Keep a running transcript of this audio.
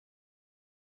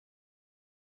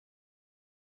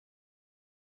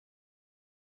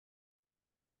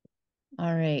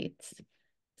All right.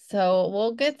 So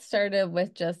we'll get started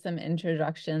with just some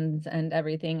introductions and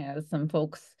everything as some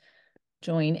folks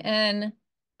join in.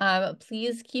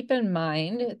 Please keep in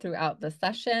mind throughout the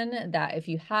session that if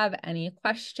you have any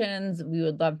questions, we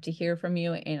would love to hear from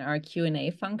you in our Q&A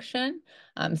function.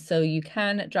 So you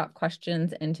can drop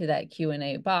questions into that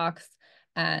Q&A box,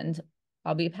 and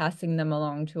I'll be passing them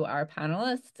along to our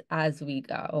panelists as we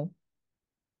go.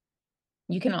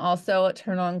 You can also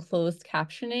turn on closed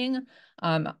captioning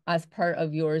as part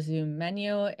of your Zoom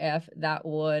menu if that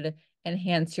would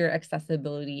enhance your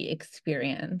accessibility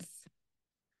experience.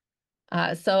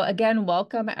 So again,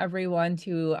 welcome everyone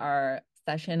to our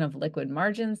session of liquid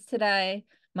margins today.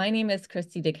 My name is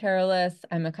Christy DeCarolis.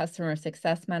 I'm a customer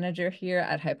success manager here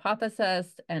at Hypothesis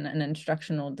and an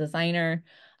instructional designer.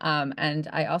 And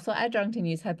I also adjunct and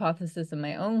use Hypothesis in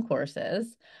my own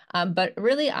courses. But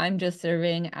really, I'm just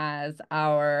serving as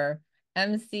our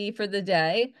MC for the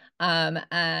day.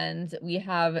 And we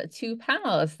have two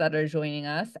panelists that are joining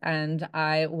us, and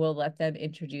I will let them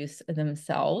introduce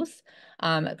themselves.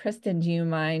 Kristen, do you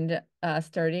mind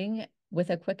starting with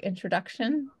a quick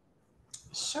introduction?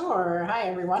 Sure. Hi,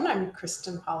 everyone. I'm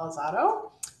Kristen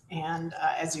Palazzotto. And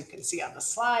as you can see on the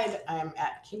slide, I'm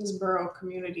at Kingsborough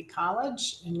Community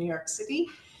College in New York City.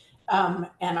 And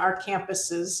our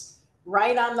campus is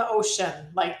right on the ocean.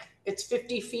 Like it's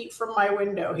 50 feet from my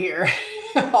window here,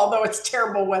 although it's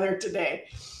terrible weather today.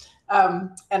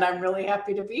 And I'm really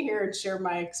happy to be here and share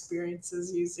my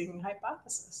experiences using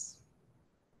Hypothesis.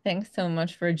 Thanks so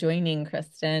much for joining,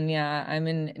 Kristen. Yeah, I'm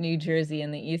in New Jersey in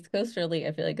the East Coast. Really,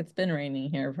 I feel like it's been raining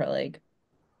here for like,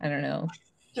 I don't know,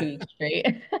 2 weeks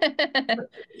straight.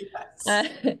 Yes.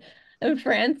 uh, and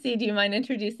Francie, do you mind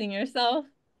introducing yourself?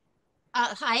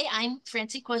 Hi, I'm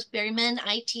Francie Quos-Berryman.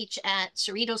 I teach at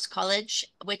Cerritos College,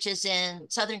 which is in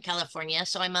Southern California.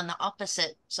 So I'm on the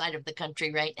opposite side of the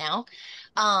country right now.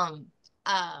 Um,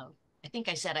 I think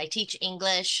I said I teach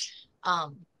English.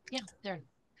 Yeah, there.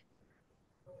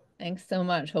 Thanks so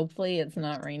much. Hopefully, it's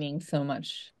not raining so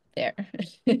much there.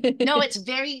 No, it's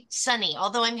very sunny,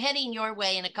 although I'm heading your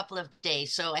way in a couple of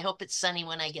days. So I hope it's sunny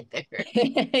when I get there.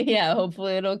 Yeah,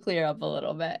 hopefully it'll clear up a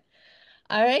little bit.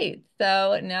 All right,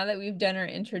 so now that we've done our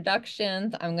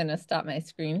introductions, I'm going to stop my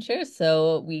screen share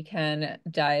so we can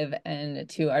dive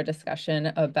into our discussion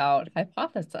about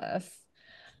hypothesis.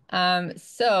 Um,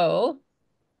 so,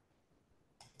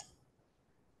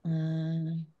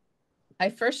 uh, I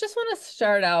first just want to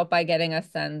start out by getting a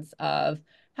sense of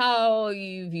how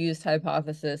you've used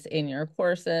hypothesis in your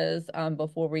courses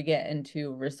before we get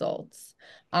into results.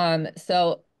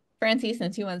 So, Francie,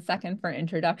 since you went second for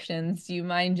introductions, do you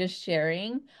mind just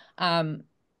sharing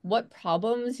what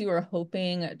problems you were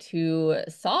hoping to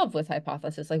solve with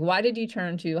hypothesis? Like, why did you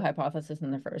turn to hypothesis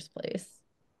in the first place?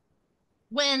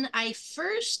 When I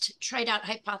first tried out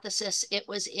Hypothesis, it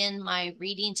was in my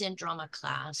readings and drama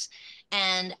class.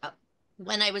 And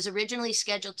when I was originally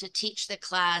scheduled to teach the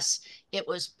class, it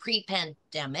was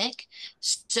pre-pandemic.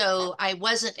 So I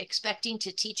wasn't expecting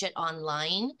to teach it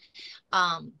online.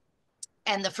 Um,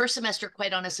 and the first semester,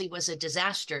 quite honestly, was a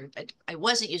disaster. I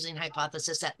wasn't using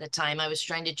Hypothesis at the time. I was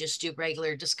trying to just do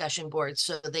regular discussion boards.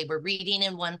 So they were reading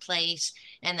in one place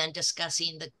and then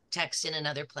discussing the text in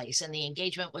another place. And the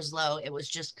engagement was low. It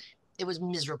was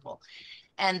miserable.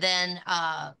 And then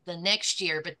the next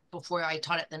year, but before I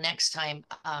taught it the next time,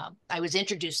 I was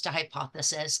introduced to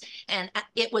Hypothesis. And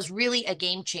it was really a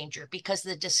game changer because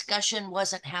the discussion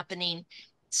wasn't happening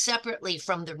separately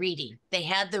from the reading. They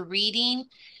had the reading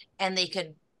and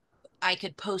I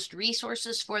could post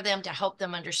resources for them to help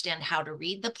them understand how to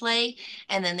read the play,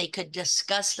 and then they could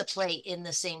discuss the play in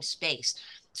the same space.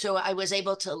 So I was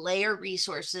able to layer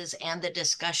resources and the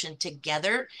discussion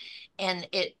together, and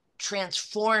it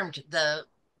transformed the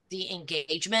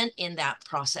engagement in that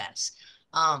process.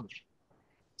 Um,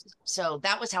 so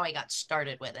that was how I got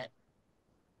started with it.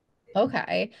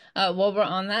 Okay. Well, we're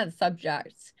on that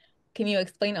subject. Can you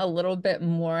explain a little bit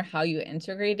more how you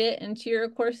integrate it into your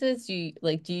courses? Do you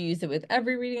use it with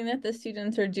every reading that the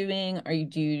students are doing, or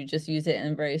do you just use it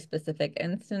in very specific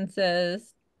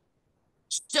instances?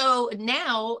 So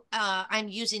now I'm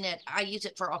using it. I use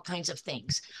it for all kinds of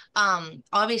things.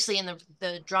 Obviously, in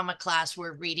the drama class,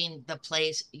 we're reading the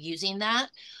plays using that.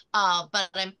 But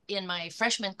I'm in my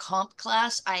freshman comp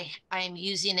class. I'm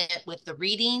using it with the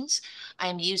readings.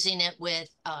 I'm using it with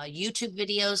YouTube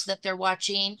videos that they're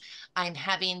watching. I'm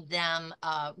having them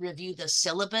review the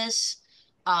syllabus.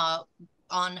 Uh,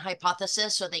 on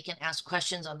Hypothesis so they can ask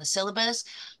questions on the syllabus.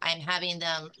 I'm having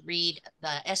them read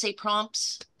the essay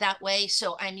prompts that way.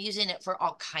 So I'm using it for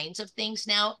all kinds of things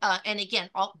now. And again,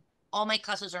 all my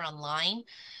classes are online.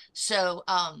 So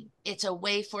it's a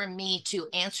way for me to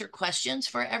answer questions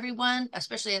for everyone,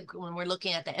 especially when we're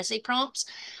looking at the essay prompts.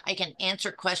 I can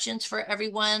answer questions for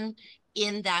everyone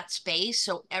in that space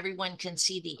so everyone can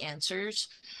see the answers.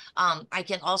 I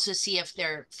can also see if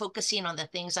they're focusing on the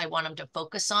things I want them to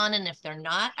focus on. And if they're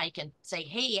not, I can say,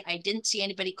 hey, I didn't see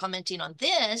anybody commenting on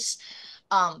this,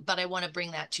 but I want to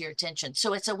bring that to your attention.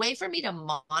 So it's a way for me to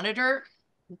monitor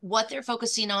what they're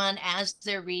focusing on as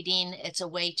they're reading. It's a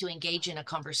way to engage in a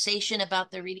conversation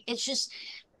about their reading. It's just,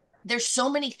 there's so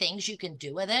many things you can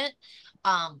do with it.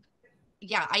 Um,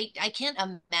 yeah, I can't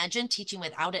imagine teaching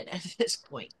without it at this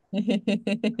point.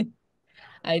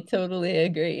 I totally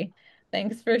agree.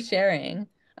 Thanks for sharing.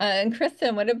 And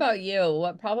Kristen, what about you?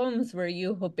 What problems were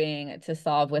you hoping to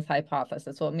solve with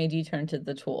Hypothesis? What made you turn to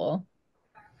the tool?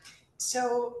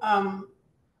 So,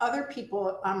 other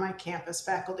people on my campus,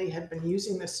 faculty, had been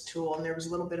using this tool, and there was a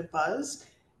little bit of buzz.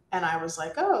 And I was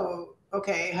like, oh,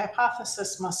 okay,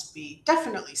 hypothesis must be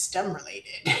definitely STEM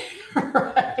related,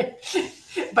 right?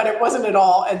 But it wasn't at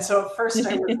all. And so at first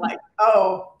I was like,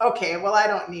 oh, okay, well,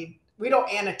 we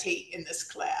don't annotate in this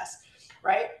class,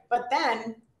 right? But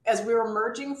then as we were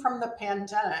merging from the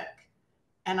pandemic,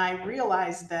 and I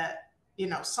realized that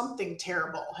something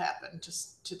terrible happened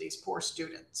to these poor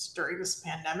students during this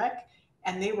pandemic,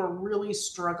 and they were really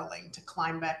struggling to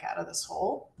climb back out of this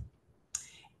hole.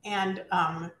 And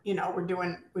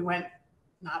we went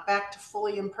not back to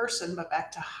fully in person, but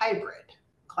back to hybrid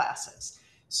classes.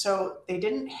 So they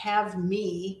didn't have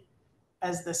me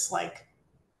as this like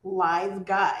live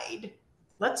guide.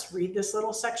 Let's read this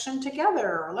little section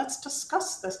together, or let's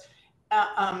discuss this.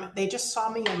 They just saw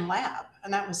me in lab,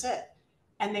 and that was it.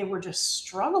 And they were just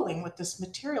struggling with this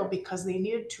material because they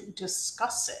needed to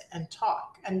discuss it and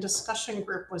talk. And discussion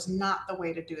group was not the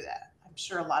way to do that. I'm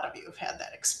sure a lot of you have had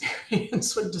that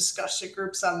experience with discussion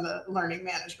groups on the learning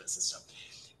management system.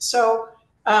 So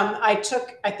I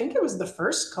think it was the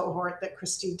first cohort that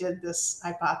Christy did this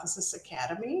Hypothesis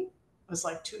Academy. It was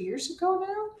like 2 years ago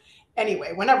now.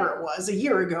 Anyway, whenever it was, a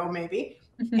year ago maybe.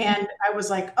 And I was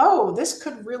like, oh, this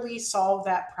could really solve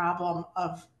that problem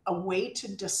of a way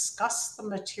to discuss the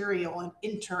material and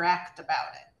interact about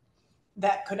it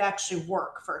that could actually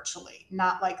work virtually.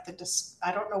 Not like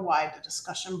I don't know why the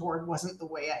discussion board wasn't the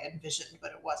way I envisioned,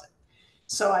 but it wasn't.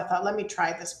 So I thought, let me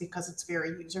try this because it's very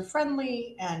user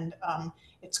friendly, and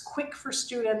it's quick for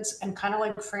students. And kind of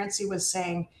like Francie was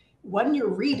saying, when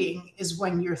you're reading is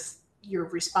when you're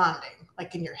responding,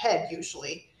 like in your head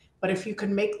usually. But if you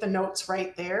can make the notes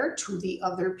right there to the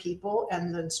other people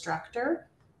and the instructor,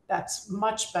 that's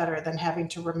much better than having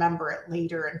to remember it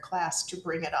later in class to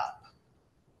bring it up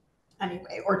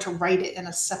anyway, or to write it in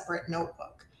a separate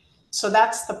notebook. So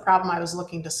that's the problem I was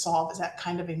looking to solve, is that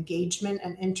kind of engagement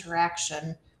and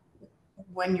interaction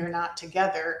when you're not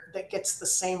together that gets the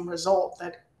same result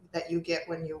that you get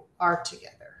when you are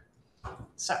together.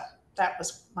 So that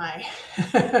was my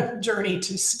journey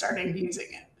to starting using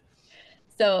it.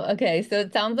 So, okay, so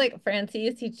it sounds like Francie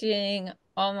is teaching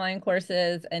online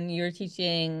courses and you're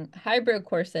teaching hybrid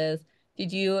courses.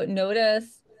 Did you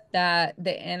notice that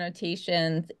the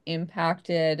annotations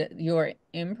impacted your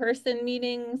in-person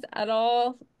meetings at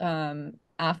all,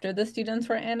 after the students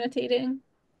were annotating?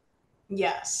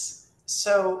 Yes.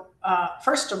 So,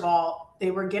 first of all, they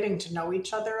were getting to know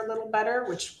each other a little better,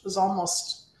 which was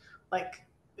almost like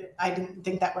I didn't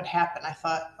think that would happen. I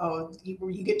thought, oh,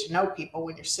 you get to know people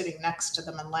when you're sitting next to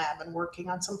them in lab and working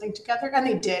on something together. And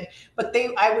they did. But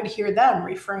I would hear them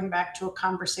referring back to a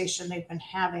conversation they'd been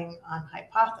having on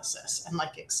hypothesis and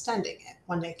like extending it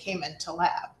when they came into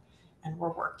lab and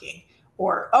were working.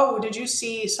 Or, oh, did you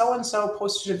see so and so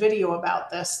posted a video about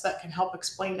this that can help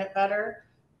explain it better?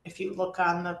 If you look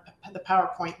on the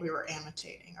PowerPoint we were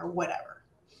annotating or whatever.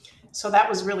 So that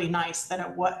was really nice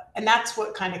and that's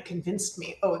what kind of convinced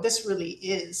me, oh, this really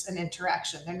is an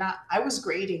interaction. I was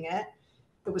grading it.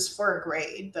 It was for a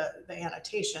grade, the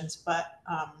annotations, but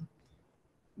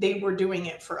they were doing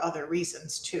it for other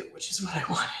reasons too, which is what I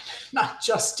wanted, not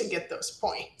just to get those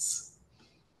points.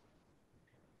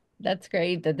 That's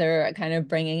great that they're kind of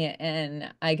bringing it in.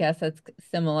 I guess that's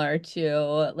similar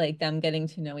to like them getting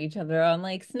to know each other on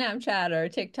like Snapchat or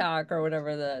TikTok or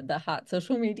whatever the hot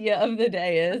social media of the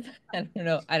day is. I don't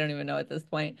know. I don't even know at this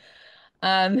point.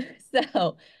 Um,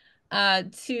 so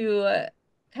to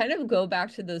kind of go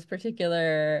back to those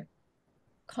particular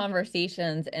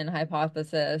conversations and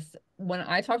hypothesis, when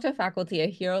I talk to faculty, I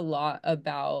hear a lot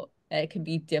about it can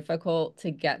be difficult to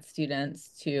get students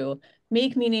to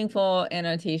make meaningful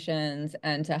annotations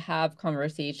and to have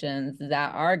conversations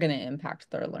that are going to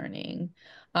impact their learning.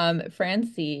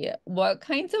 Francie, what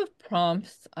kinds of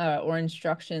prompts or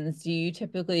instructions do you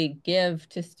typically give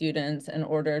to students in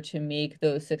order to make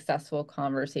those successful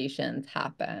conversations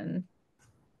happen?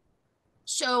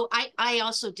 So I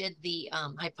also did the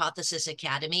Hypothesis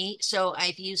Academy. So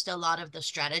I've used a lot of the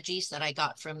strategies that I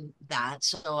got from that.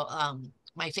 So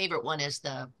my favorite one is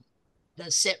the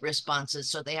sit responses.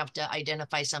 So they have to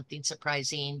identify something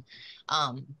surprising,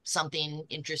 something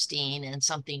interesting, and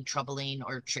something troubling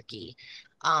or tricky.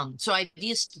 So I've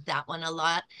used that one a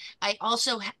lot.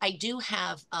 I do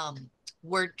have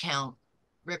word count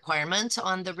requirements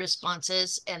on the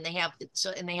responses, and they have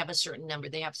a certain number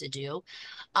they have to do.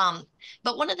 Um,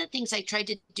 but one of the things I tried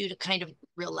to do to kind of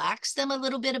relax them a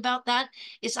little bit about that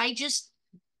is I just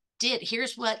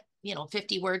here's what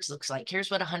 50 words looks like,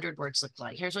 here's what 100 words look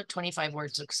like, here's what 25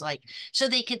 words looks like, so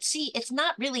they could see it's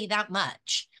not really that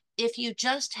much. If you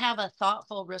just have a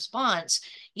thoughtful response,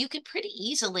 you can pretty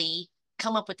easily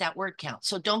come up with that word count.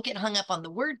 So don't get hung up on the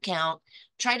word count.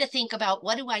 Try to think about,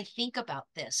 what do I think about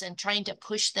this, and trying to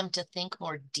push them to think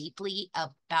more deeply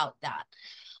about that.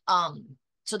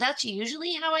 So that's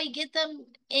usually how I get them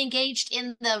engaged.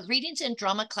 In the readings and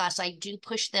drama class, I do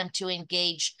push them to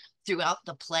engage throughout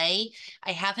the play.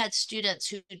 I have had students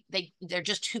who they're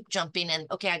just hoop jumping and,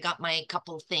 okay, I got my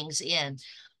couple of things in,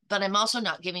 but I'm also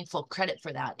not giving full credit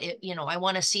for that. I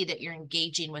want to see that you're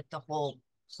engaging with the whole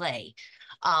play.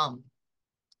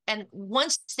 And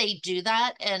once they do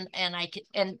that, and I could,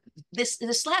 and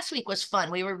this last week was fun.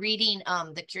 We were reading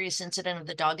The Curious Incident of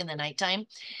the Dog in the Nighttime,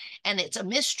 and it's a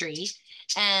mystery.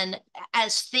 And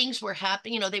as things were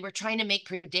happening, they were trying to make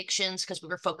predictions because we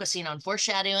were focusing on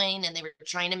foreshadowing, and they were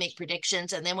trying to make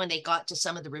predictions. And then when they got to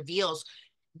some of the reveals,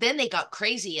 then they got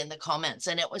crazy in the comments,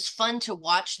 and it was fun to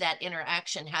watch that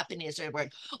interaction happen. As they were,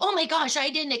 oh my gosh, I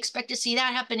didn't expect to see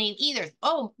that happening either.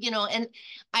 Oh, and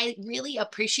I really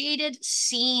appreciated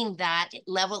seeing that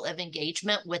level of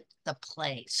engagement with the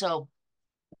play. So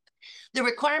the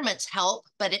requirements help,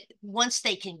 but once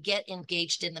they can get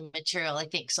engaged in the material, I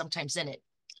think sometimes then it,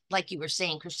 like you were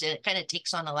saying, Kristen, it kind of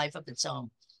takes on a life of its own.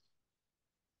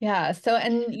 Yeah, so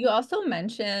and you also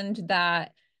mentioned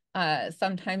that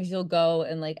sometimes you'll go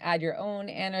and like add your own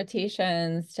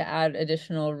annotations to add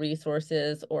additional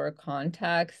resources or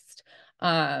context.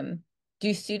 Um,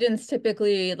 do students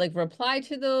typically like reply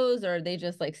to those, or are they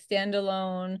just like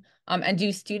standalone? And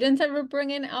do students ever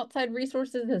bring in outside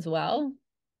resources as well?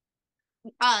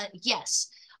 Yes.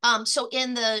 So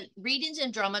in the readings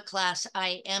and drama class,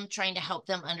 I am trying to help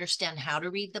them understand how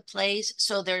to read the plays.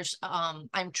 So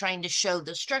I'm trying to show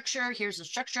the structure. Here's the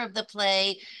structure of the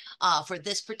play. For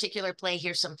this particular play,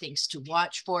 here's some things to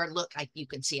watch for. Look, you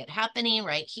can see it happening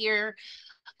right here.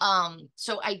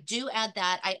 So I do add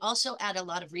that. I also add a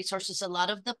lot of resources. A lot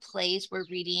of the plays we're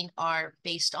reading are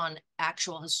based on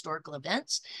actual historical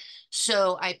events.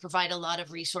 So I provide a lot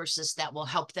of resources that will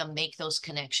help them make those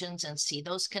connections and see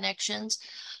those connections.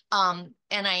 And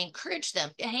I encourage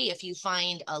them, hey, if you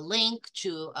find a link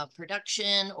to a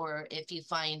production, or if you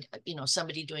find,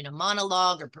 somebody doing a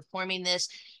monologue or performing this,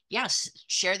 yes,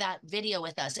 share that video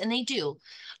with us. And they do.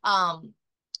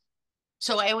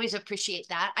 So I always appreciate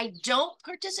that. I don't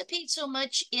participate so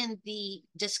much in the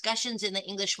discussions in the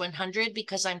English 100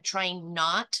 because I'm trying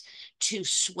not to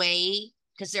sway,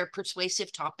 because they're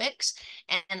persuasive topics,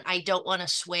 and I don't want to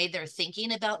sway their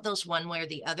thinking about those one way or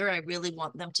the other. I really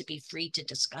want them to be free to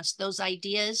discuss those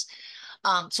ideas.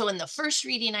 So in the first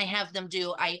reading I have them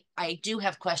do, I do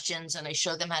have questions and I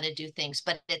show them how to do things,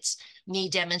 but it's me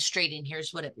demonstrating,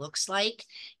 here's what it looks like,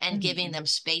 and giving Mhm. them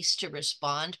space to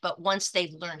respond. But once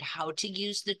they've learned how to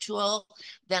use the tool,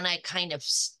 then I kind of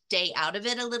stay out of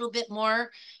it a little bit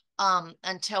more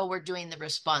until we're doing the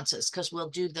responses, because we'll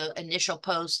do the initial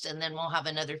post and then we'll have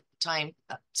another time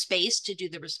space to do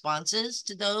the responses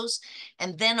to those.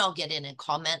 And then I'll get in and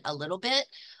comment a little bit.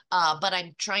 But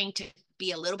I'm trying to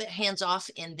be a little bit hands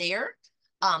off in there.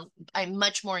 I'm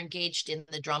much more engaged in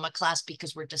the drama class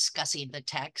because we're discussing the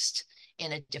text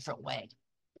in a different way.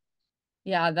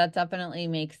 Yeah, that definitely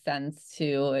makes sense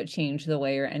to change the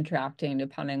way you're interacting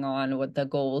depending on what the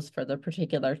goals for the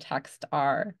particular text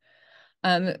are.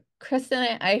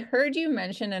 Kristen, I heard you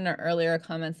mention in an earlier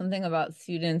comment something about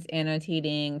students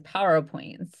annotating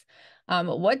PowerPoints.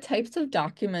 What types of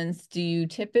documents do you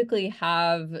typically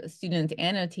have students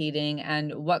annotating,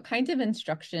 and what kinds of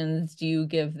instructions do you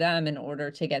give them in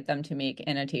order to get them to make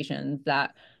annotations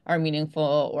that are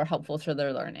meaningful or helpful for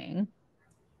their learning?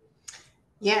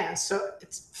 Yeah, so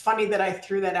it's funny that I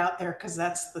threw that out there because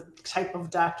that's the type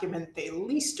of document they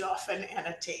least often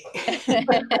annotate.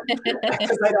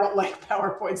 Because I don't like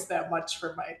PowerPoints that much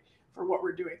for what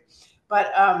we're doing.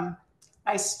 But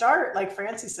I start, like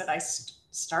Francie said,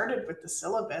 started with the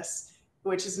syllabus,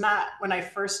 which is not, when I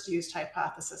first used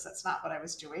Hypothesis, that's not what I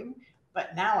was doing,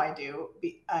 but now I do.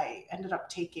 I ended up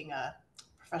taking a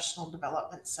professional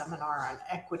development seminar on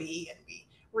equity, and we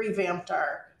revamped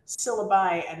our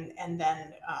syllabi, and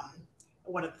then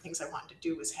one of the things I wanted to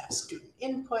do was have student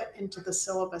input into the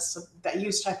syllabus, so that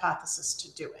used Hypothesis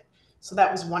to do it. So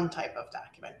that was one type of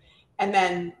document. And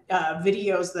then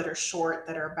videos that are short,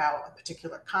 that are about a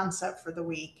particular concept for the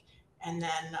week. And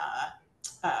then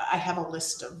I have a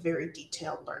list of very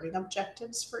detailed learning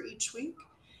objectives for each week,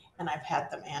 and I've had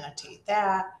them annotate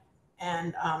that.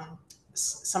 And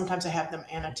sometimes I have them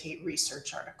annotate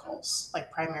research articles,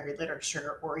 like primary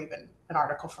literature, or even an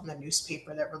article from the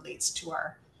newspaper that relates to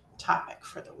our topic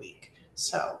for the week.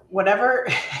 So whatever,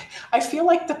 I feel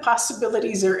like the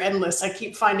possibilities are endless. I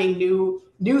keep finding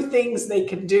new things they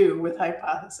can do with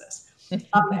Hypothesis.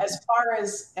 As far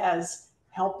as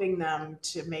helping them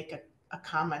to make a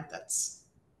comment that's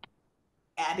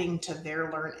adding to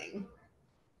their learning,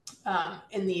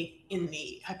 in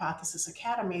the Hypothesis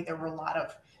Academy, there were a lot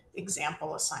of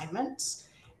example assignments,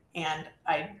 and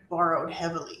I borrowed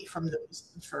heavily from those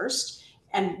first.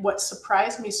 And what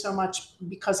surprised me so much,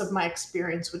 because of my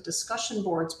experience with discussion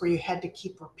boards where you had to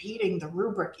keep repeating the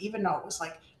rubric, even though it was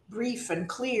like brief and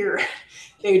clear,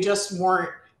 they just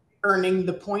weren't earning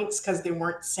the points because they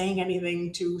weren't saying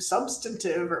anything too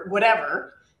substantive or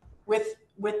whatever. With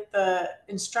the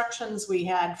instructions we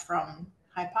had from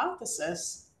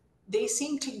Hypothesis, they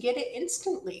seem to get it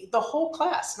instantly. The whole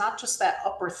class, not just that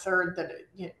upper third that,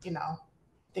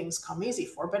 things come easy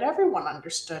for, but everyone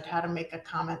understood how to make a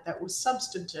comment that was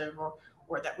substantive,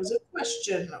 or that was a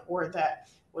question, or that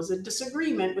was a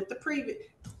disagreement with the previous.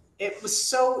 It was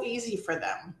so easy for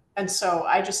them. And so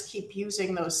I just keep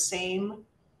using those same,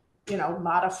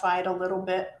 modified a little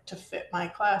bit to fit my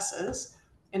classes,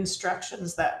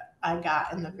 instructions that I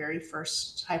got in the very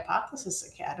first Hypothesis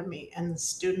Academy, and the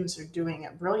students are doing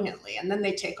it brilliantly. And then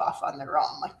they take off on their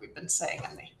own, like we've been saying,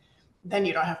 and then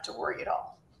you don't have to worry at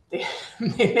all. They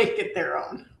make it their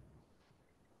own.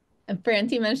 And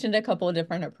Francie mentioned a couple of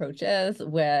different approaches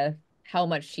with how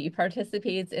much she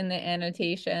participates in the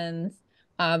annotations.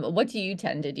 What do you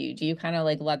tend to do? Do you kind of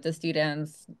like let the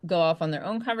students go off on their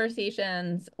own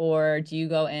conversations, or do you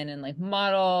go in and like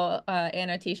model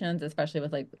annotations, especially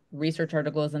with like research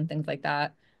articles and things like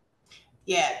that?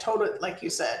 Yeah, totally. Like you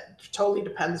said, totally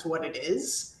depends what it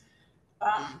is.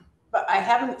 But I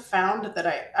haven't found that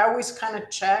I always kind of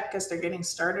check as they're getting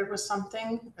started with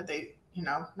something. Are they,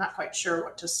 not quite sure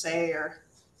what to say,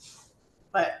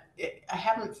 but I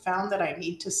haven't found that I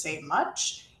need to say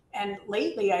much. And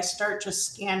lately I start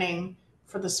just scanning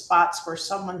for the spots where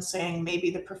someone's saying maybe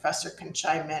the professor can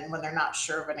chime in when they're not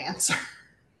sure of an answer.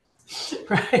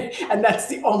 Right. And that's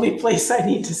the only place I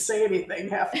need to say anything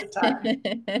half the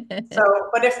time. So,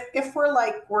 but if we're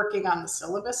like working on the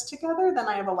syllabus together, then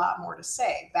I have a lot more to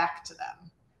say back to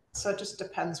them. So it just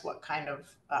depends what kind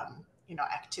of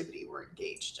activity we're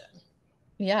engaged in.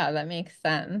 Yeah, that makes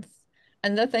sense.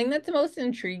 And the thing that's most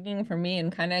intriguing for me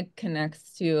and kind of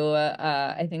connects to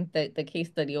I think that the case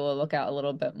study we'll look at a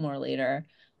little bit more later,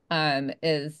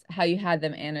 is how you had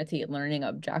them annotate learning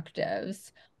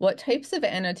objectives. What types of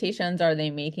annotations are they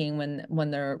making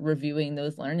when they're reviewing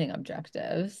those learning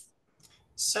objectives?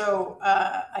 So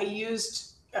I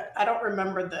don't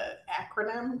remember the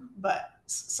acronym, but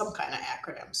some kind of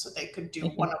acronym. So they could do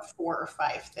one of 4 or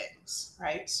 5 things,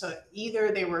 right? So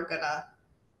either they were going to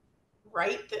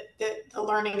write the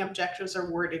learning objectives are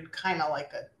worded kind of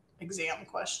like an exam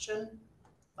question,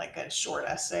 like a short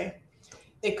essay.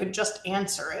 They could just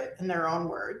answer it in their own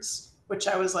words, which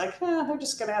I was like, they're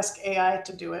just going to ask AI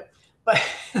to do it. But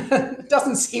it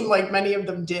doesn't seem like many of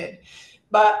them did.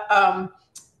 But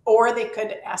or they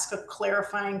could ask a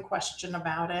clarifying question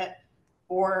about it,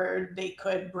 or they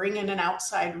could bring in an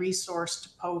outside resource to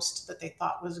post that they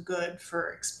thought was good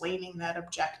for explaining that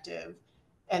objective.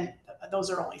 And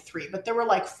those are only 3, but there were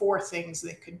like 4 things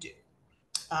they could do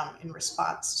in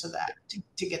response to that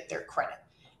to get their credit.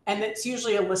 And it's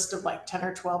usually a list of like 10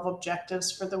 or 12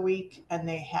 objectives for the week, and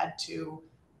they had to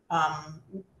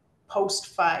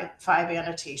post five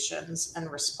annotations and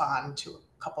respond to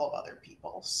a couple of other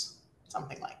people's,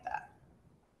 something like that.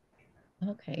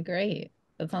 Okay, great.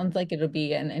 That sounds like it'll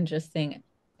be an interesting.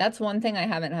 That's one thing I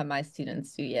haven't had my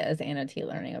students do yet is annotate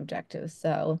learning objectives.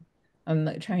 So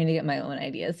I'm trying to get my own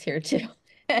ideas here too.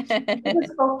 It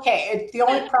was okay. The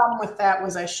only problem with that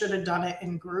was I should have done it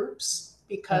in groups,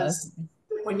 because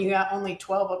when you got only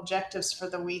 12 objectives for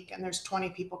the week and there's 20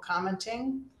 people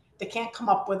commenting, they can't come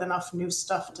up with enough new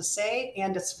stuff to say,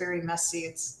 and it's very messy.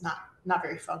 It's not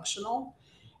very functional.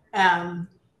 Um,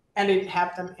 I didn't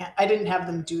have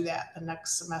them do that the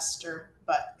next semester,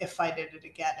 but if I did it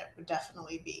again, it would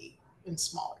definitely be in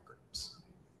smaller groups.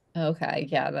 Okay,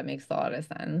 yeah, that makes a lot of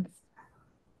sense.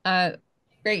 Uh,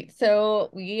 Great. So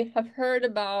we have heard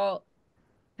about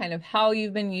kind of how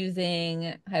you've been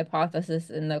using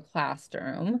hypothesis in the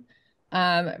classroom.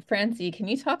 Francie, can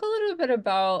you talk a little bit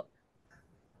about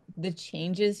the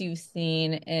changes you've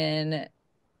seen in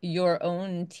your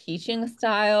own teaching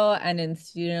style and in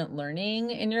student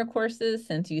learning in your courses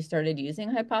since you started using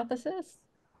hypothesis?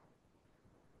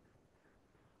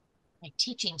 My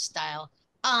teaching style.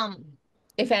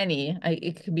 If any,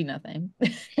 it could be nothing.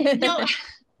 No,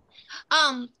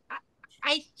 um,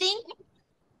 I,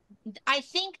 I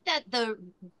think that the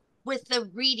with the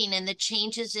reading and the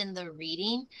changes in the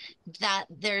reading, that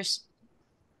there's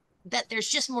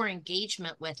just more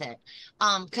engagement with it.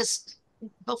 Because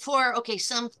before, okay,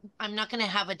 I'm not going to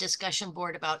have a discussion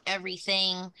board about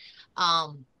everything.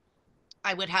 Um,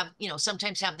 I would have,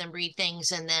 sometimes have them read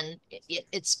things and then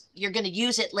it's you're going to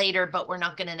use it later, but we're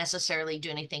not going to necessarily do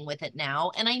anything with it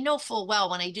now. And I know full well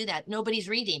when I do that, nobody's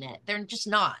reading it. They're just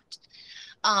not.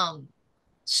 Um,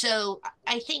 so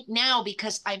I think now,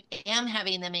 because I am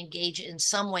having them engage in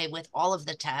some way with all of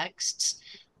the texts,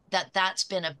 that's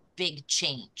been a big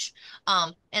change.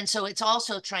 And so it's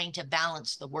also trying to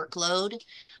balance the workload,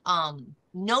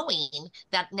 knowing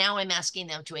that now I'm asking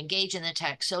them to engage in the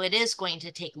text. So it is going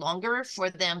to take longer for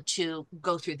them to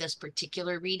go through this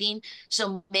particular reading.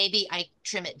 So maybe I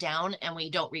trim it down and we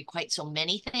don't read quite so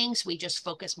many things. We just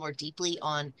focus more deeply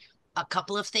on a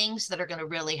couple of things that are going to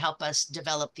really help us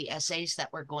develop the essays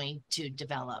that we're going to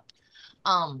develop.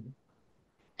 Um,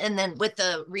 and then with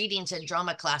the readings and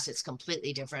drama class, it's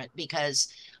completely different because,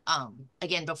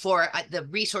 again, before the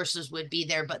resources would be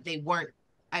there, but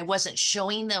I wasn't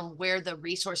showing them where the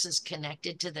resources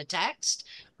connected to the text,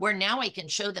 where now I can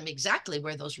show them exactly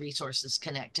where those resources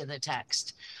connect to the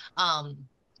text.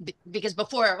 Because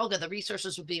before, okay, the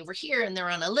resources would be over here and they're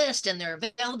on a list and they're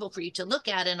available for you to look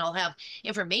at, and I'll have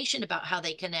information about how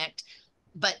they connect,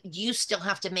 but you still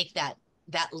have to make that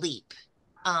leap.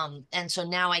 And so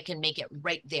now I can make it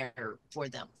right there for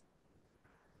them.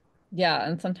 Yeah,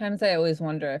 and sometimes I always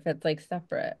wonder if it's like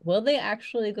separate. Will they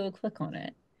actually go click on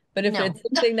it? But if No. it's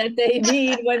something that they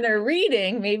need when they're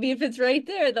reading, maybe if it's right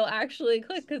there, they'll actually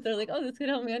click because they're like, oh, this could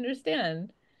help me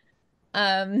understand.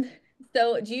 Um,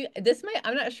 so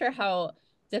I'm not sure how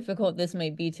difficult this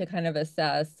might be to kind of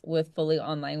assess with fully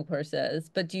online courses,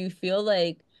 but do you feel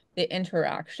like the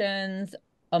interactions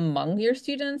among your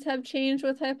students have changed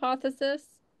with hypothesis?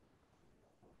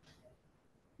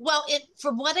 Well,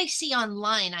 from what I see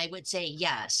online, I would say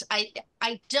yes.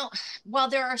 I don't, while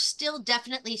there are still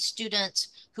definitely students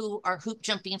who are hoop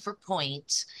jumping for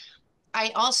points,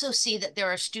 I also see that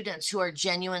there are students who are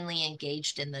genuinely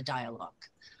engaged in the dialogue.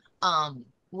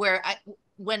 Where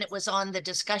when it was on the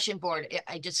discussion board,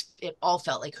 it all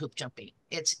felt like hoop jumping.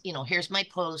 It's, here's my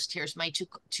post, here's my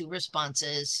two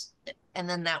responses, and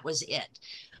then that was it.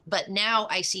 But now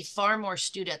I see far more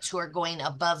students who are going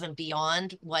above and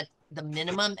beyond what the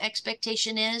minimum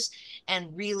expectation is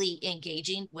and really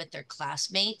engaging with their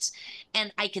classmates.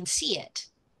 And I can see it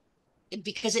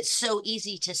because it's so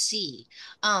easy to see.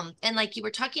 And like you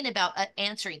were talking about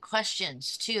answering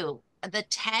questions too. The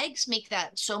tags make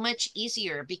that so much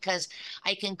easier because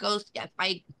I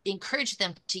encourage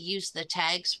them to use the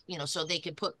tags, so they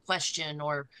can put question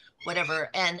or whatever.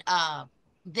 And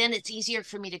then it's easier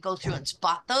for me to go through and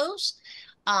spot those,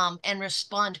 and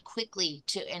respond quickly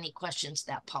to any questions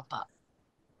that pop up.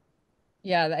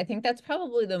 Yeah, I think that's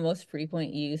probably the most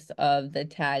frequent use of the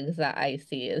tags that I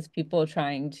see is people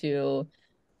trying to,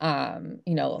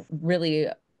 really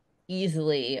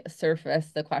easily surface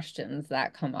the questions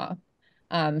that come up.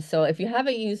 So if you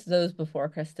haven't used those before,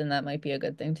 Kristen, that might be a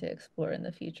good thing to explore in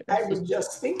the future. I So, was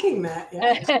just thinking that,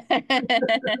 yeah.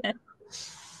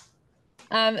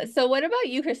 So what about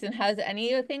you, Kristen? Has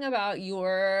anything about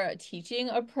your teaching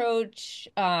approach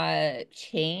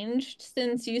changed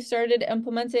since you started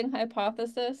implementing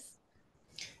hypothesis?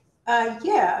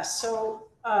 Yeah, so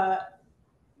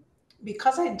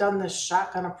because I'd done this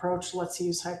shotgun approach, let's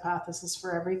use hypothesis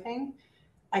for everything,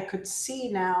 I could see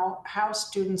now how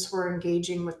students were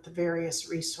engaging with the various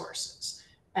resources.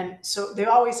 And so they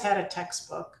always had a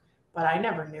textbook, but I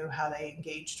never knew how they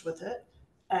engaged with it.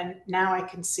 And now I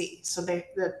can see. So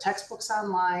the textbook's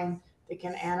online, they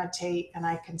can annotate, and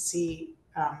I can see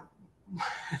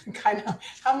kind of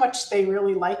how much they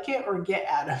really like it or get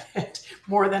out of it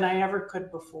more than I ever could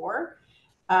before.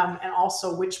 And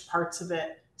also which parts of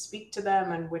it speak to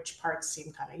them and which parts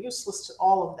seem kind of useless to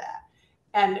all of that.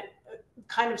 And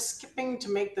kind of skipping to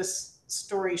make this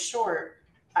story short,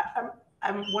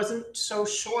 I wasn't so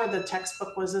sure the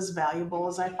textbook was as valuable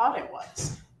as I thought it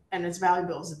was, and as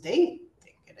valuable as they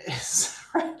think it is.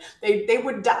 Right? They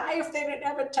would die if they didn't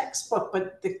have a textbook,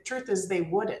 but the truth is they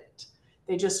wouldn't.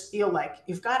 They just feel like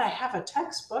you've got to have a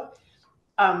textbook.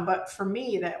 But for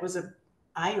me, that was an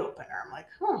eye opener. I'm like,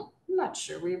 I'm not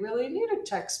sure we really need a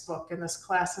textbook in this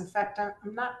class. In fact,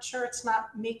 I'm not sure it's not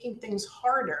making things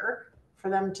harder for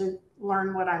them to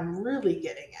learn what I'm really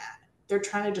getting at. They're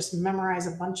trying to just memorize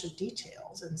a bunch of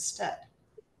details instead.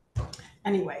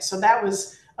 Anyway, so that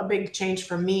was a big change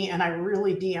for me, and I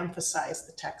really de-emphasize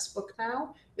the textbook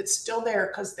now. It's still there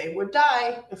because they would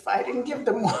die if I didn't give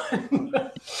them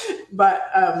one.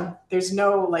 But there's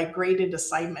no like graded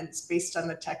assignments based on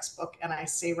the textbook, and I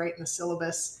say right in the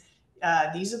syllabus,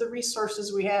 these are the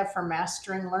resources we have for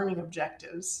mastering learning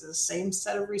objectives. The same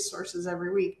set of resources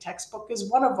every week. Textbook is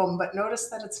one of them, but notice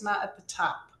that it's not at the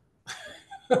top.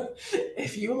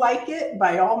 If you like it,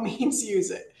 by all means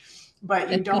use it, but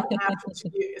you don't have to.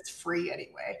 It's free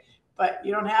anyway, but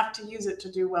you don't have to use it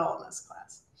to do well in this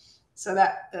class. So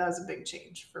that was a big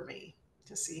change for me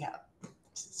to see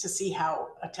how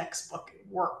a textbook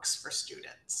works for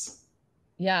students.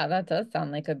 Yeah, that does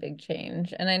sound like a big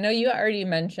change. And I know you already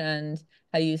mentioned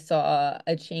how you saw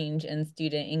a change in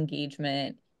student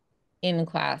engagement in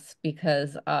class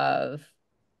because of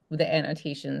the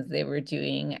annotations they were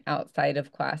doing outside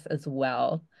of class as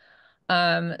well.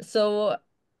 So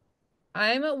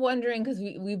I'm wondering because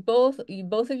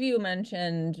both of you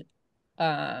mentioned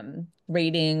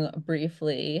rating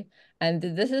briefly, and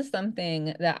this is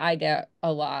something that I get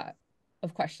a lot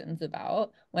of questions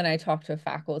about when I talk to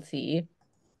faculty,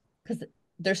 because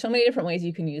there's so many different ways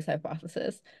you can use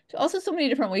hypothesis. Also so many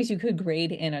different ways you could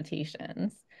grade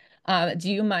annotations.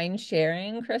 Do you mind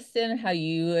sharing, Kristen, how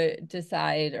you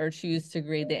decide or choose to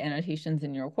grade the annotations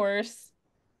in your course?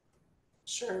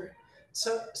 Sure.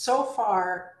 So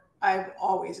far, I've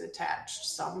always attached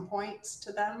some points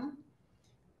to them.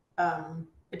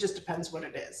 It just depends what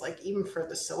it is. Like even for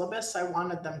the syllabus, I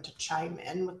wanted them to chime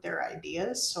in with their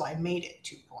ideas, so I made it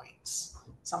 2 points,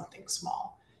 something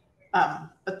small.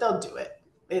 But they'll do it.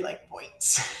 They like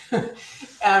points.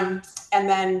 And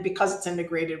then because it's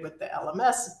integrated with the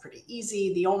LMS, it's pretty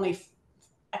easy. The only,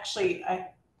 actually,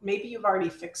 maybe you've already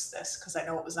fixed this because I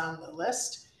know it was on the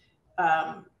list.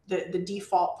 The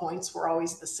default points were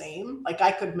always the same. Like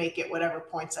I could make it whatever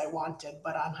points I wanted,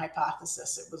 but on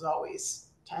hypothesis, it was always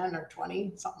 10 or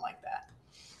 20, something like that.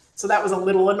 So that was a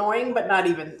little annoying, but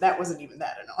that wasn't even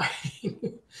that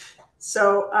annoying.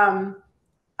 So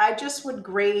I just would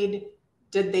grade,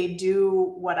 did they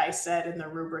do what I said in the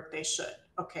rubric they should?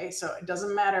 Okay, so it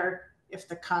doesn't matter if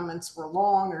the comments were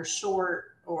long or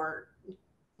short or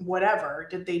whatever.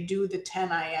 Did they do the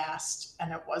 10 I asked?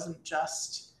 And it wasn't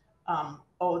just,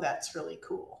 oh, that's really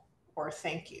cool, or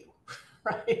thank you,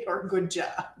 right? Or good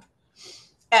job.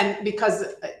 And because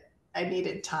I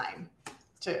needed time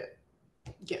to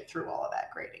get through all of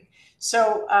that grading.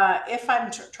 So if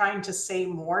I'm trying to say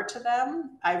more to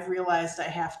them, I've realized I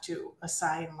have to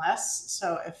assign less.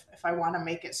 So if I want to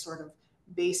make it sort of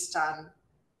based on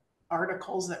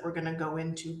articles that we're going to go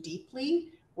into deeply,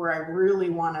 where I really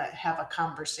want to have a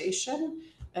conversation,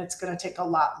 it's going to take a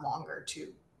lot longer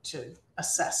to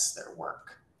assess their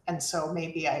work. And so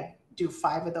maybe I do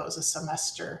 5 of those a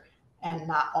semester and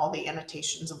not all the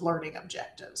annotations of learning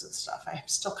objectives and stuff. I'm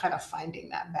still kind of finding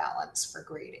that balance for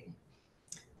grading.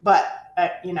 But,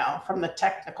 from the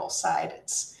technical side,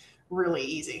 it's really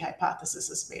easy. Hypothesis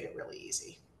has made it really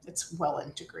easy. It's well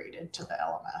integrated to the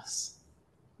LMS.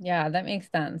 Yeah, that makes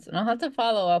sense. And I'll have to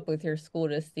follow up with your school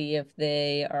to see if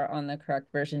they are on the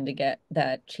correct version to get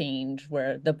that change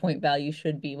where the point value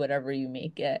should be whatever you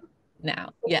make it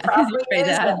now. It Yeah, because probably you're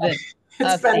right, is. it has been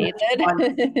It's been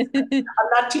updated. I'm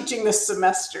not teaching this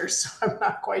semester, so I'm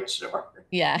not quite sure.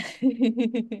 Yeah.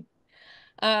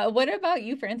 What about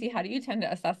you, Francie? How do you tend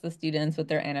to assess the students with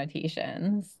their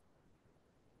annotations?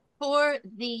 For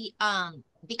the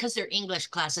because they're English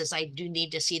classes, I do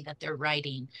need to see that they're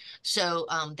writing. So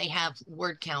they have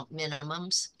word count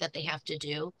minimums that they have to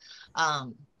do.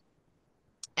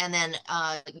 And then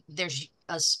there's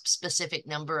a specific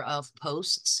number of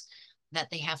posts that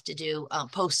they have to do,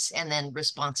 posts and then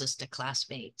responses to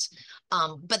classmates.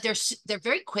 But they're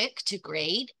very quick to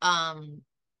grade.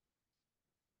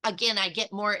 Again, I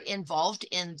get more involved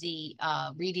in the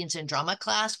readings and drama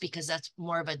class because that's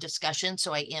more of a discussion.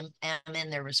 So I am in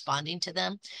there responding to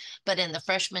them. But in the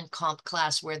freshman comp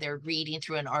class where they're reading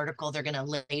through an article they're going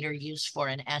to later use for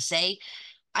an essay,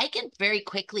 I can very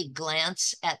quickly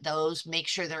glance at those, make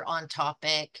sure they're on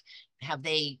topic. Have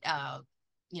they,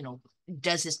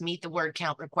 does this meet the word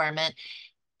count requirement?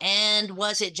 And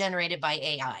was it generated by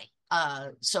AI?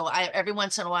 So every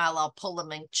once in a while I'll pull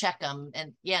them and check them,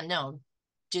 and yeah, no,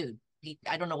 dude,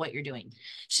 I don't know what you're doing.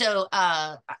 So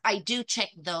I do check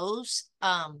those,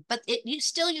 but you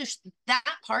still use that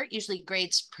part usually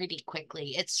grades pretty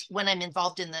quickly. It's when I'm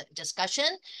involved in the discussion,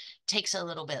 takes a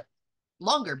little bit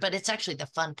longer, but it's actually the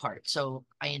fun part. So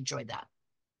I enjoy that.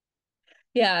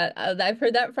 Yeah, I've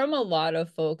heard that from a lot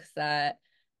of folks that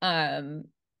um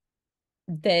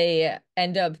they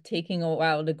end up taking a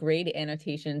while to grade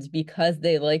annotations because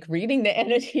they like reading the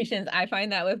annotations. I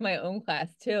find that with my own class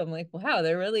too. I'm like, wow,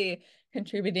 they're really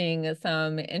contributing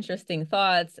some interesting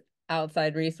thoughts,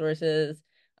 outside resources.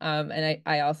 And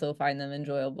I also find them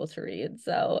enjoyable to read.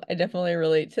 So I definitely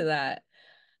relate to that.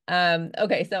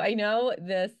 Okay, so I know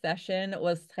this session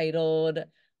was titled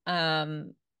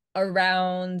um,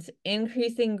 around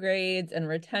increasing grades and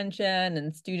retention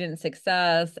and student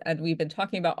success, and we've been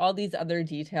talking about all these other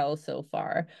details so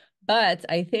far. But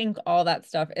I think all that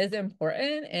stuff is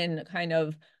important in kind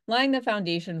of laying the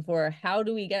foundation for how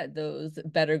do we get those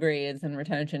better grades and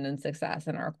retention and success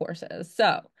in our courses.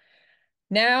 So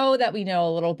now that we know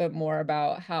a little bit more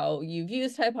about how you've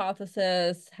used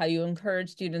hypothesis, how you encourage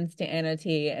students to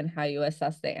annotate, and how you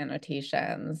assess the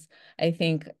annotations, I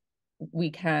think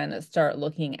we can start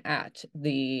looking at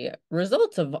the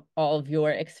results of all of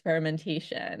your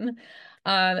experimentation.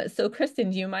 So Kristen,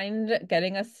 do you mind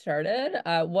getting us started?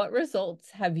 What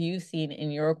results have you seen in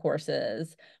your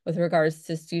courses with regards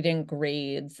to student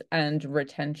grades and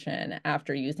retention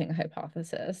after using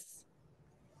hypothesis?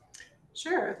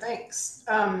 Sure, thanks.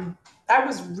 I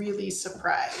was really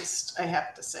surprised, I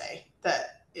have to say,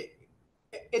 that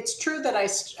it's true that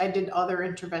I did other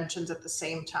interventions at the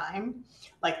same time,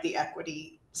 like the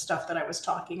equity stuff that I was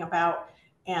talking about,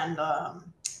 and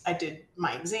I did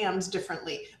my exams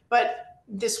differently. But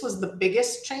this was the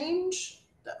biggest change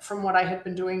from what I had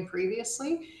been doing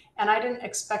previously, and I didn't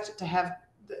expect it to have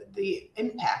the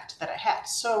impact that it had.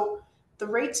 So the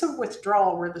rates of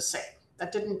withdrawal were the same.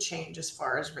 That didn't change as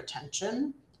far as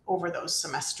retention over those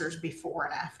semesters before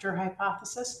and after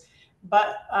hypothesis.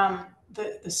 But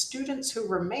the students who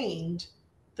remained,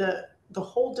 the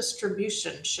whole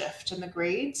distribution shift in the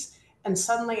grades, and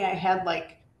suddenly I had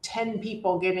like 10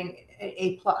 people getting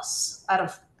A plus out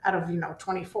of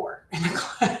 24 in the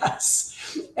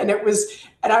class, and I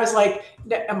was like,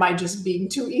 am I just being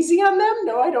too easy on them?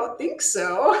 No, I don't think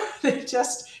so. They're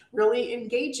just really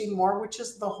engaging more, which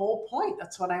is the whole point.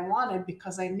 That's what I wanted,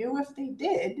 because I knew if they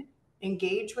did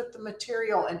engage with the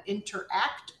material and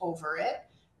interact over it,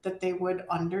 that they would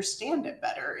understand it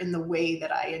better in the way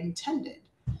that I intended.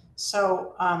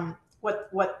 So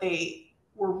what they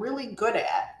were really good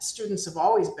at, students have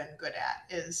always been good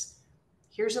at, is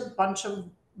here's a bunch of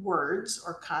words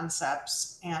or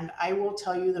concepts, and I will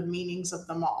tell you the meanings of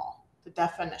them all, the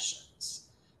definitions.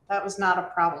 That was not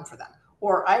a problem for them.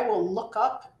 Or I will look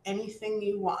up anything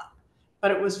you want.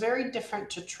 But it was very different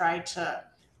to try to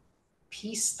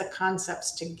piece the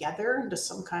concepts together into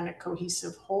some kind of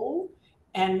cohesive whole,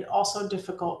 and also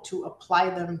difficult to apply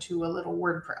them to a little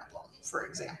word problem, for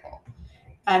example.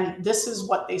 And this is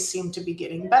what they seem to be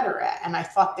getting better at. And I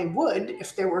thought they would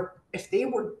if they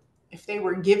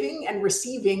were giving and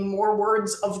receiving more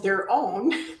words of their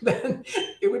own, then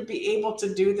they would be able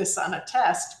to do this on a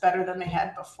test better than they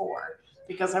had before.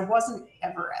 Because I wasn't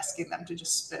ever asking them to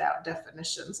just spit out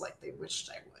definitions like they wished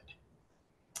I would.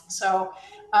 So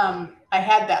I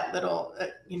had that little,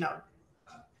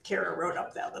 Kara wrote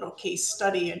up that little case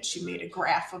study, and she made a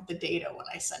graph of the data when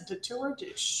I sent it to her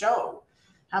to show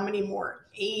how many more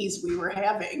A's we were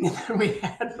having than we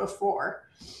had before.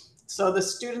 So the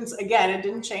students, again, it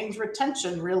didn't change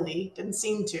retention really, didn't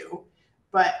seem to,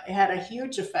 but it had a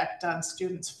huge effect on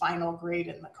students' final grade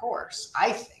in the course.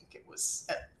 I think it was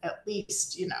at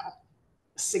least,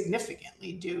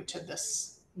 significantly due to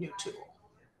this new tool.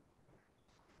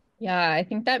 Yeah, I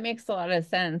think that makes a lot of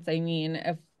sense. I mean,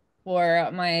 if for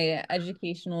my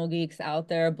educational geeks out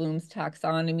there, Bloom's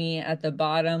taxonomy at the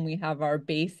bottom, we have our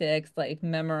basics like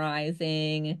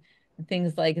memorizing,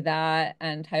 things like that.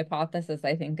 And hypothesis,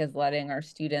 I think, is letting our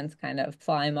students kind of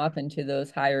climb up into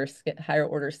those higher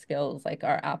order skills, like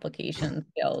our application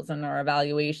skills and our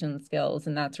evaluation skills.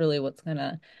 And that's really what's going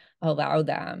to allow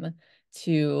them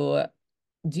to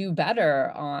do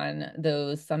better on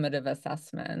those summative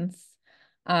assessments.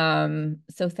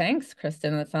 So thanks,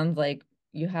 Kristen. That sounds like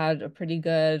you had a pretty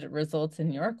good results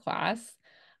in your class.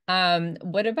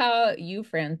 What about you,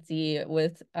 Francie,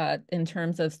 with in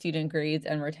terms of student grades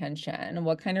and retention?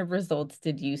 What kind of results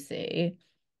did you see?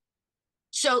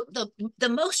 So the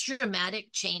most dramatic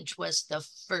change was the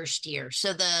first year.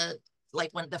 So the like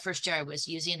when the first year I was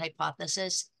using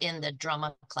hypothesis in the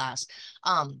drama class,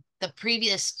 the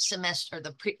previous semester,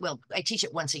 well, I teach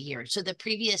it once a year. So the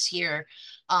previous year,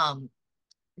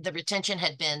 the retention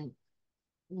had been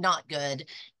not good.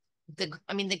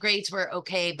 The grades were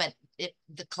okay, but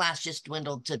the class just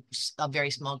dwindled to a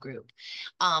very small group.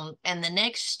 And the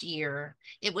next year,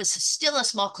 it was still a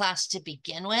small class to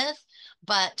begin with,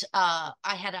 but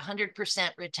I had 100%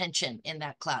 retention in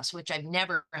that class, which I've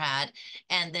never had.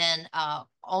 And then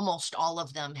almost all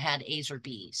of them had A's or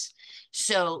B's.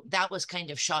 So that was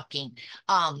kind of shocking.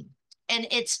 And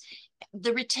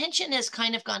the retention has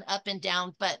kind of gone up and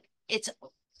down, but it's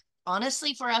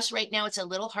honestly, for us right now, it's a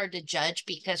little hard to judge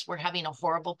because we're having a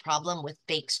horrible problem with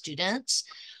fake students.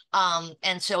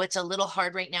 And so it's a little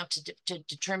hard right now to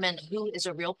determine who is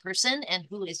a real person and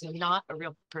who is not a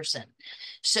real person.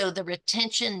 So the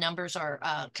retention numbers are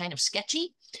kind of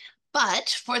sketchy. But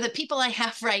for the people I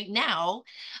have right now,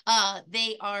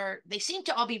 they seem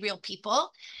to all be real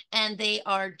people and they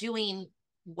are doing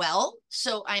well.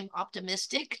 So I'm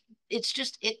optimistic. It's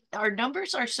just our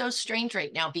numbers are so strange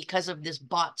right now because of this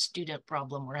bot student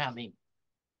problem we're having.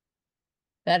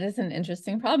 That is an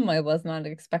interesting problem I was not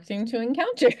expecting to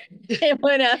encounter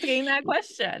when asking that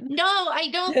question. No, I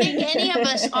don't think any of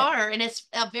us are. And it's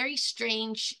a very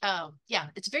strange, yeah,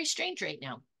 it's very strange right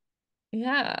now.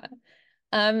 Yeah.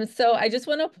 So I just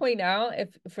want to point out,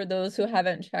 if for those who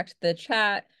haven't checked the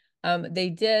chat, they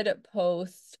did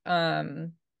post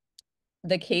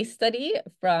the case study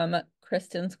from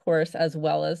Kristen's course as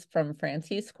well as from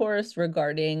Francie's course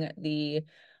regarding the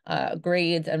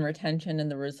grades and retention and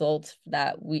the results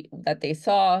that they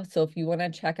saw. So if you want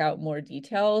to check out more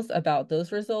details about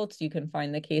those results, you can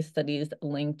find the case studies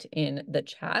linked in the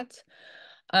chat.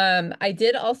 I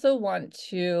did also want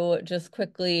to just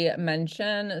quickly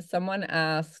mention, someone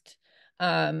asked,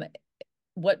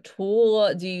 what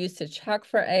tool do you use to check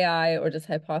for AI, or does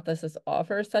Hypothesis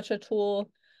offer such a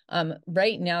tool?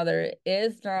 Right now, there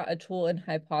is not a tool in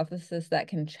Hypothesis that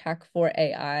can check for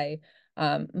AI.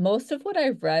 Most of what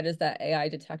I've read is that AI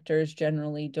detectors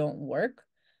generally don't work.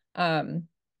 I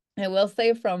will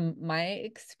say from my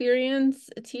experience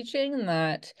teaching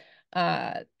that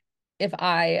if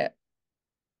I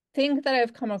think that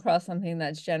I've come across something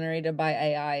that's generated by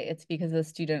AI, it's because the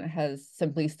student has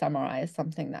simply summarized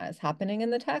something that is happening in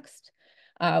the text,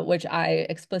 which I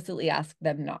explicitly ask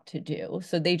them not to do.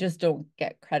 So they just don't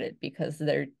get credit because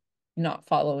they're not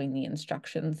following the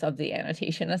instructions of the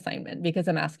annotation assignment, because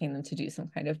I'm asking them to do some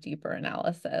kind of deeper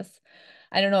analysis.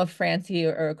 I don't know if Francie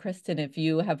or Kristen, if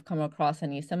you have come across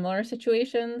any similar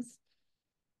situations.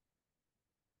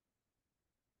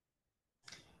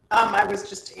 I was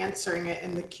just answering it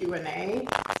in the Q&A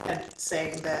and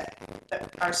saying that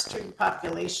our student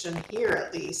population here,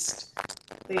 at least,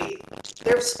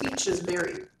 their speech is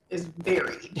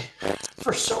varied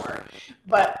for sure,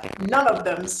 but none of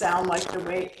them sound like the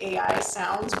way AI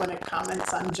sounds when it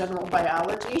comments on general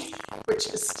biology, which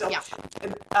is still, yeah.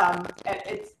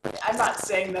 I'm not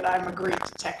saying that I'm a great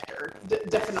detector,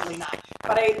 definitely not,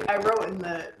 but I wrote in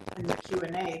the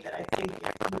Q&A that I think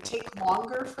it would take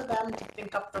longer for them to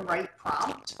think up the right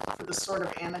prompt for the sort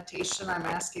of annotation I'm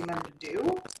asking them to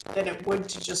do than it would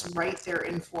to just write their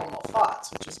informal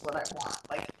thoughts, which is what I want.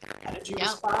 Like, how did you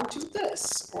respond to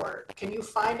this? Or can you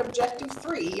find objective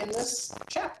 3 in this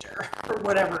chapter? Or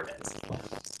whatever it is.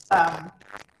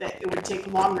 That it would take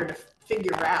longer to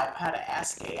figure out how to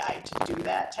ask AI to do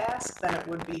that task than it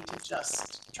would be to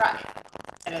just try it.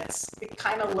 And it's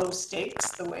kind of low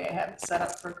stakes the way I have it set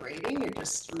up for grading. You're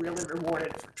just really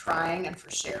rewarded for trying and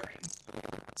for sharing.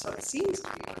 So it seems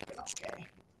to be working okay.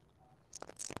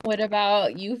 What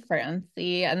about you,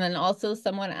 Francie? And then also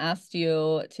someone asked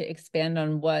you to expand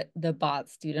on what the bot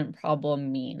student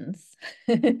problem means.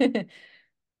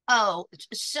 Oh,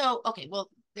 so, okay, well,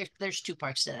 there's two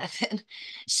parts to that then.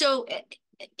 So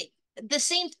the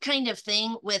same kind of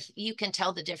thing with, you can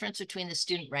tell the difference between the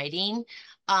student writing.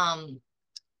 And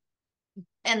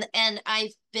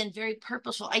I've been very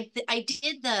purposeful. I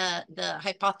did the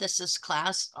hypothesis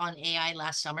class on AI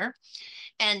last summer.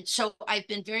 And so I've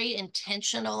been very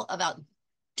intentional about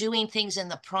doing things in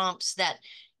the prompts that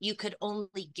you could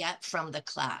only get from the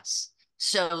class.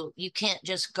 So you can't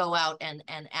just go out and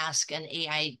ask an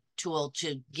AI tool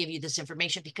to give you this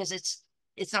information because it's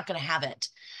not going to have it.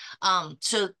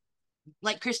 So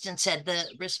like Kristen said, the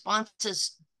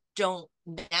responses don't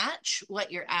match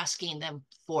what you're asking them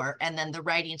for. And then the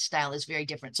writing style is very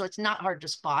different. So it's not hard to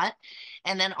spot.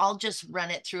 And then I'll just run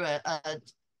it through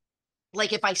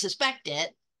like if I suspect it,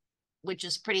 which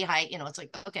is pretty high, it's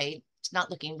like, okay, it's not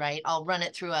looking right. I'll run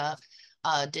it through a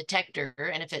detector.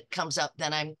 And if it comes up,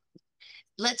 then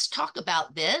let's talk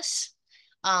about this.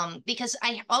 Because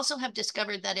I also have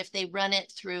discovered that if they run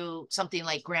it through something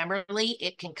like Grammarly,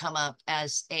 it can come up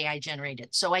as AI generated.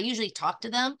 So I usually talk to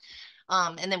them,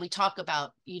 and then we talk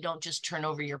about you don't just turn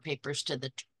over your papers to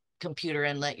the computer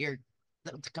and let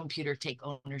the computer take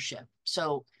ownership.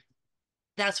 So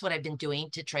that's what I've been doing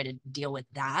to try to deal with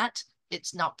that.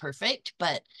 It's not perfect,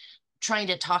 but trying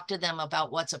to talk to them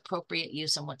about what's appropriate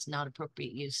use and what's not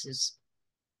appropriate use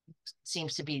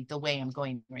seems to be the way I'm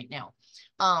going right now.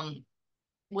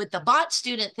 With the bot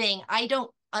student thing, I don't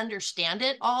understand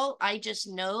it all. I just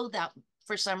know that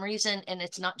for some reason, and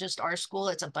it's not just our school,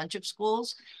 it's a bunch of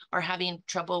schools are having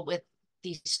trouble with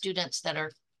these students that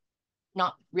are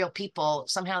not real people.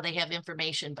 Somehow they have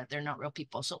information, but they're not real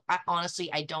people. So honestly,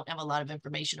 I don't have a lot of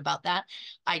information about that.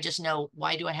 I just know,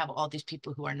 why do I have all these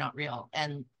people who are not real?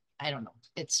 And I don't know.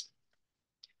 It's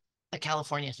a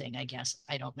California thing, I guess.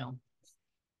 I don't know.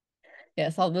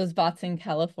 Yes, all those bots in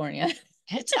California.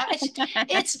 It's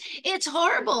it's it's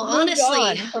horrible, Moved honestly.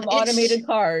 on from It's automated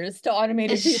cars to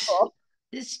automated it's people.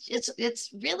 it's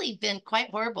really been quite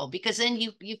horrible, because then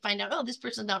you find out, oh, this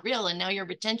person's not real, and now your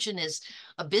retention is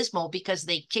abysmal because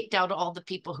they kicked out all the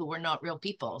people who were not real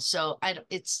people. So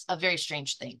it's a very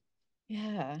strange thing.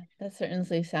 Yeah, that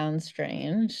certainly sounds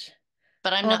strange.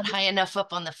 But I'm Um, not high enough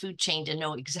up on the food chain to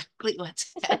know exactly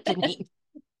what's happening.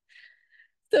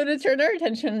 so to turn our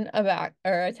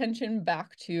attention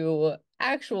back to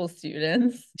actual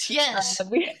students, Yes.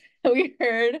 we we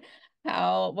heard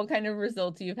what kind of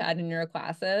results you've had in your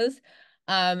classes.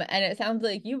 And it sounds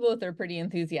like you both are pretty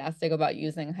enthusiastic about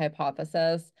using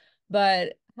hypothesis,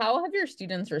 but how have your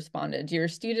students responded? Do your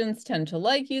students tend to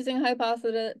like using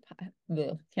hypothesis?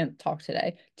 Ugh, can't talk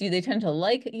today. Do they tend to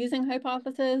like using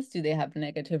hypothesis? Do they have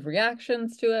negative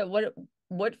reactions to it?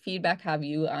 What feedback have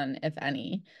you on, if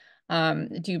any?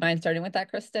 Do you mind starting with that,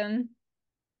 Kristen?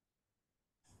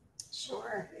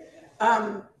 Sure.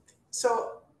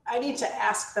 So I need to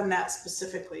ask them that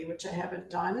specifically, which I haven't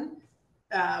done.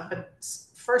 But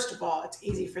first of all, it's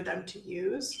easy for them to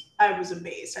use. I was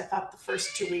amazed. I thought the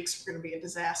first 2 weeks were going to be a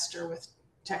disaster with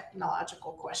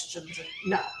technological questions.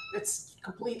 No, it's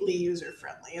completely user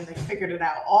friendly, and they figured it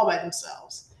out all by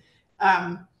themselves.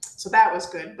 So that was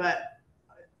good. But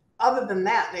other than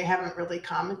that, they haven't really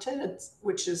commented,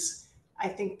 which is, I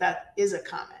think that is a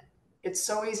comment. It's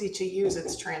so easy to use,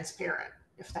 it's transparent,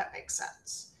 if that makes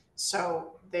sense.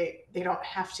 So they don't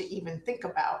have to even think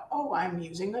about, oh, I'm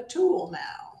using a tool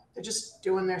now. They're just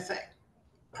doing their thing,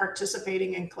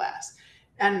 participating in class.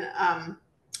 And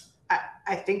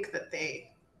I think that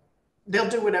they'll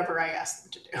do whatever I ask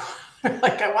them to do.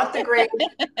 Like, I want the grade,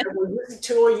 I will use the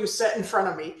tool you set in front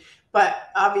of me. But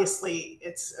obviously,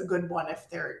 it's a good one if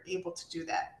they're able to do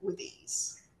that with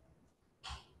ease.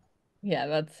 Yeah,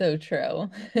 that's so true.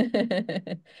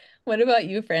 What about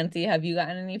you, Francie? Have you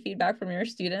gotten any feedback from your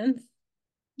students?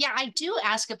 Yeah, I do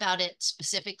ask about it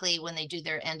specifically when they do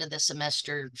their end of the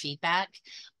semester feedback.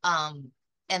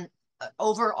 And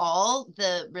overall,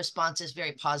 the response is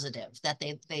very positive, that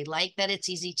they like that it's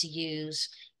easy to use.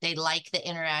 They like the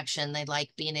interaction. They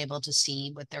like being able to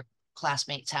see what their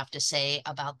classmates have to say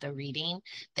about the reading.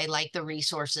 They like the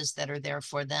resources that are there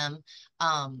for them.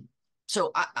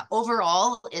 So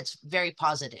overall, it's very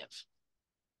positive.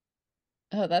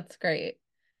 Oh, that's great.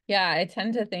 Yeah, I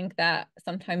tend to think that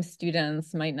sometimes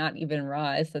students might not even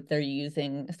realize that they're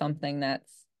using something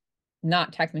that's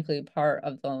not technically part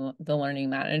of the learning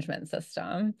management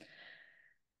system.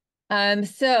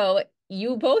 So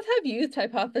you both have used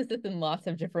hypothesis in lots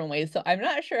of different ways. So I'm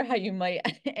not sure how you might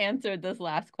answer this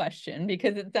last question,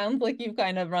 because it sounds like you've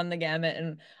kind of run the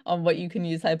gamut on what you can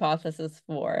use hypothesis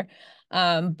for.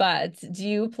 But do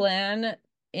you plan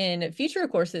in future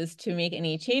courses to make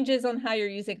any changes on how you're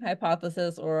using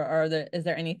hypothesis, or is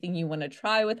there anything you want to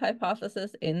try with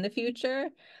hypothesis in the future?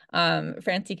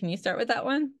 Francie, can you start with that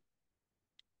one?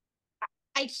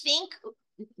 I think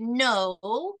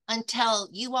no, until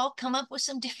you all come up with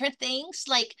some different things.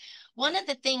 Like, one of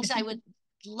the things I would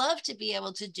love to be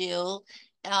able to do,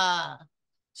 uh,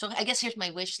 so I guess here's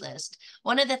my wish list.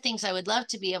 One of the things I would love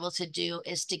to be able to do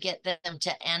is to get them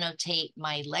to annotate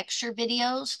my lecture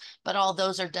videos, but all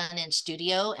those are done in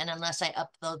studio. And unless I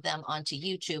upload them onto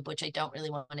YouTube, which I don't really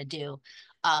want to do,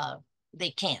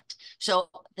 they can't. So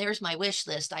there's my wish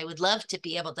list. I would love to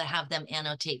be able to have them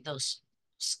annotate those,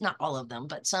 not all of them,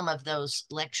 but some of those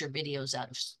lecture videos out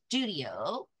of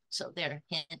studio. So there,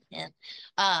 hint, hint.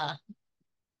 Uh,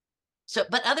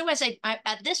 but otherwise, I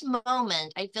at this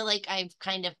moment, I feel like I've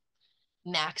kind of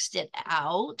maxed it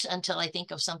out until I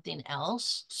think of something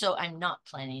else. So I'm not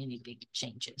planning any big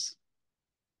changes.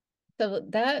 So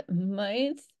that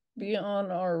might be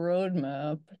on our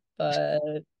roadmap,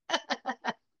 but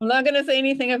I'm not going to say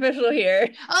anything official here.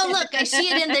 Oh, look, I see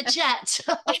it in the chat.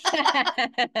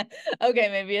 Okay,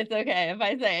 maybe it's okay if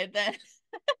I say it then.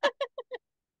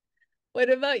 What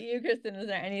about you, Kristen? Is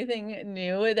there anything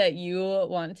new that you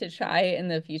want to try in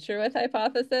the future with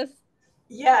Hypothesis?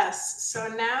 Yes. So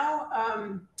now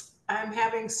I'm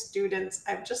having students,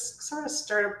 I've just sort of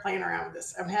started playing around with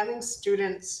this. I'm having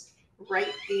students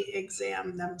write the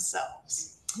exam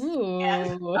themselves.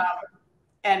 And Ooh.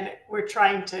 and we're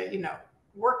trying to,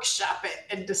 workshop it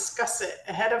and discuss it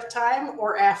ahead of time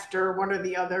or after, one or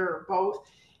the other or both.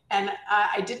 And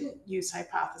I didn't use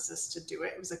Hypothesis to do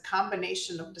it. It was a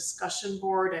combination of discussion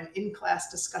board and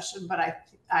in-class discussion, but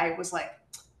I was like,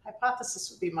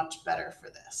 Hypothesis would be much better for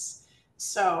this.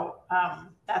 So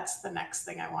that's the next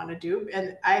thing I want to do.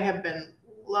 And I have been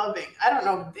loving, I don't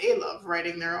know if they love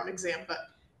writing their own exam, but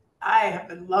I have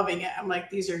been loving it. I'm like,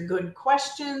 these are good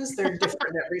questions. They're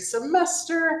different every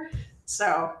semester.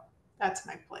 So that's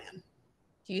my plan.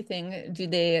 Do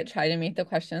they try to make the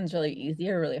questions really easy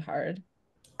or really hard?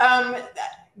 Um,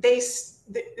 they,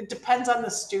 it depends on the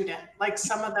student. Like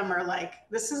some of them are like,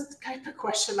 this is the type of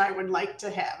question I would like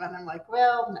to have. And I'm like,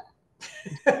 well, no.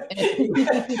 Make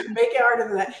it harder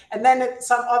than that. And then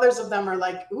some others of them are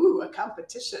like, ooh, a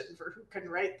competition for who can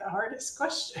write the hardest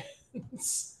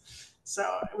questions. So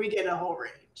we get a whole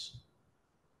range.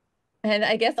 And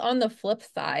I guess on the flip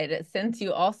side, since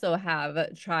you also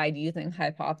have tried using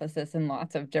Hypothesis in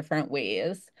lots of different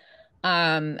ways,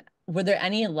 were there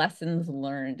any lessons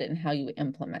learned in how you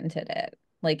implemented it?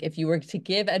 Like if you were to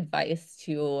give advice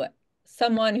to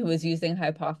someone who was using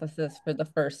Hypothesis for the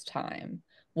first time,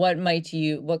 what,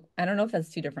 I don't know if that's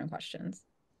two different questions.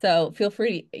 So feel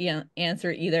free to,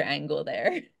 answer either angle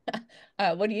there.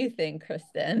 What do you think,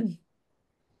 Kristen?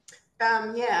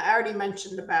 Yeah, I already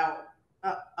mentioned about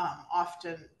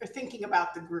often or thinking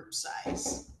about the group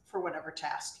size for whatever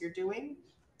task you're doing.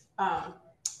 Um,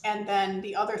 and then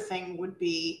the other thing would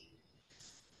be,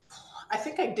 I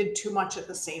think I did too much at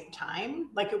the same time.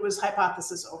 Like it was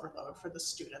hypothesis overload for the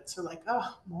students who are like,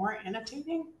 oh, more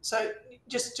annotating. So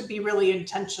just to be really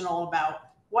intentional about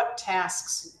what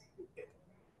tasks,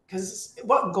 because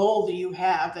what goal do you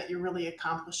have that you're really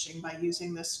accomplishing by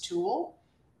using this tool,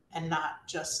 and not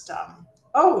just,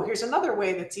 oh, here's another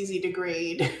way that's easy to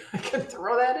grade. I can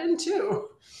throw that in too.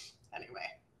 Anyway,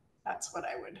 that's what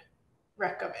I would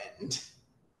recommend.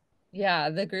 Yeah,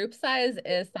 the group size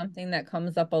is something that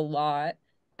comes up a lot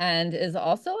and is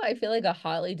also, I feel like, a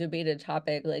hotly debated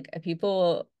topic. Like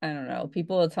people, I don't know,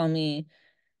 people will tell me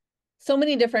so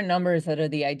many different numbers that are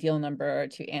the ideal number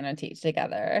to annotate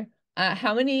together.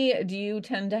 How many do you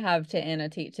tend to have to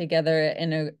annotate together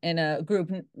in a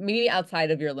group, maybe outside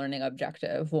of your learning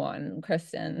objective one,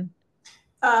 Kristen?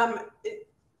 It,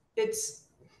 it's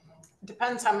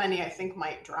depends how many I think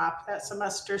might drop that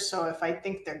semester. So if I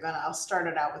think they're gonna, I'll start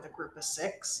it out with a group of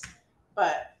 6,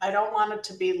 but I don't want it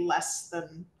to be less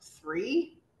than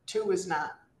 3. 2 is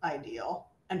not ideal,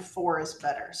 and 4 is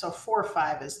better. So 4 or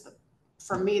 5 is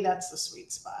for me, that's the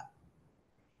sweet spot.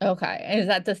 Okay. Is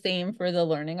that the same for the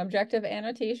learning objective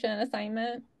annotation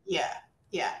assignment? Yeah,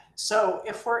 yeah. So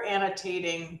if we're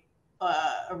annotating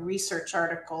a research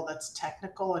article that's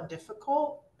technical and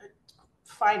difficult,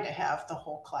 fine to have the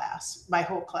whole class. My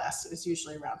whole class is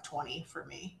usually around 20 for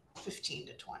me, 15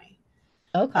 to 20.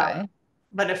 Okay.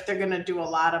 But if they're going to do a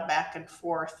lot of back and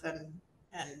forth and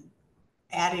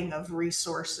adding of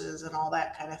resources and all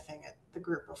that kind of thing, the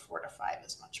group of 4 to 5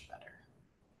 is much better.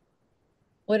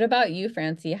 What about you,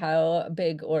 Francie? How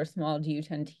big or small do you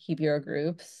tend to keep your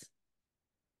groups?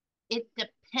 It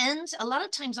depends a lot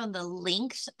of times on the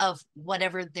length of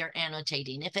whatever they're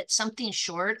annotating. If it's something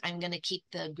short, I'm going to keep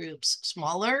the groups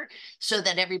smaller so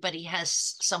that everybody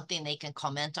has something they can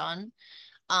comment on.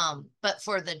 But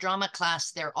for the drama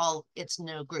class, it's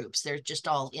no groups. They're just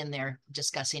all in there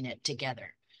discussing it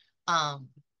together. Um,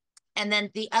 and then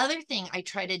the other thing I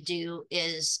try to do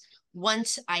is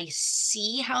once I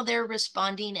see how they're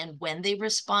responding and when they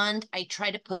respond, I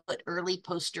try to put early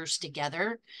posters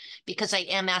together because I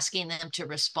am asking them to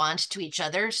respond to each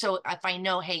other. So if I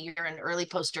know, hey, you're an early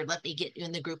poster, let me get you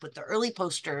in the group with the early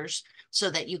posters so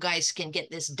that you guys can get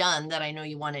this done that I know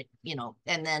you want it,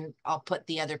 and then I'll put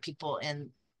the other people in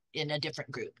a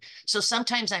different group. So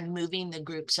sometimes I'm moving the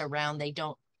groups around. They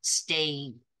don't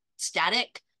stay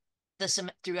static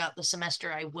throughout the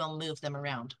semester. I will move them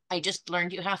around. I just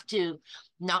learned you have to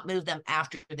not move them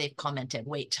after they've commented.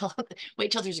 Wait till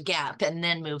there's a gap and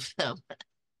then move them.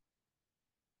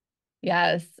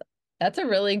 Yes. That's a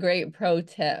really great pro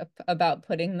tip about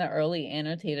putting the early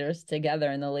annotators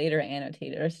together and the later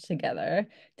annotators together.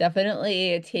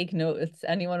 Definitely take notes,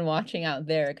 anyone watching out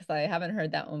there, because I haven't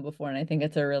heard that one before, and I think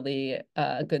it's a really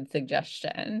good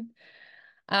suggestion.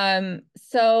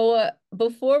 So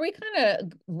before we kind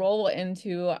of roll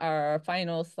into our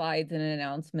final slides and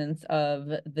announcements of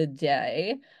the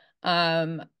day,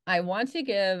 I want to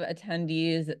give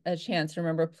attendees a chance to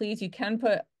remember, please, you can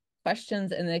put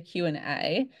questions in the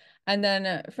Q&A. And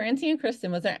then Francie and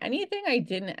Kristen, was there anything I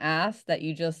didn't ask that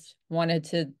you just wanted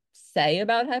to say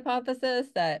about hypothesis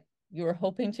that you were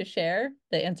hoping to share?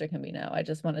 The answer can be no. I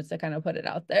just wanted to kind of put it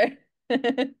out there.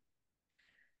 If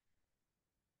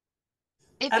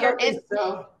I you're don't if think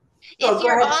so. if Oh, go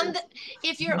you're ahead. on the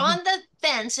if you're on the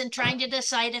fence and trying to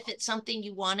decide if it's something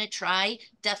you want to try,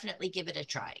 definitely give it a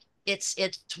try. It's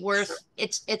Sure. worth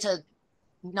it's a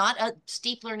not a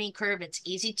steep learning curve. It's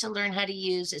easy to learn how to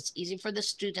use. It's easy for the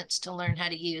students to learn how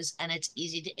to use, and it's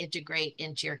easy to integrate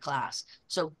into your class.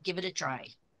 So give it a try.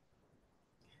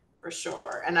 For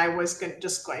sure. And I was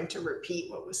just going to repeat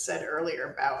what was said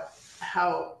earlier about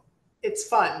how it's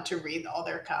fun to read all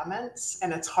their comments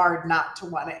and it's hard not to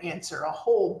want to answer a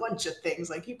whole bunch of things.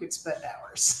 Like you could spend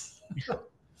hours.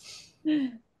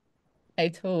 I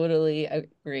totally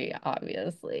agree,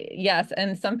 obviously. Yes,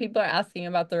 and some people are asking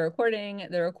about the recording.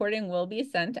 The recording will be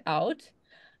sent out.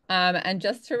 And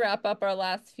just to wrap up our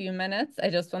last few minutes, I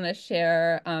just want to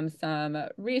share some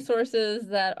resources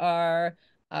that are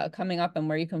coming up and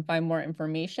where you can find more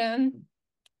information.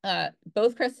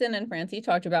 Both Kristen and Francie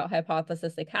talked about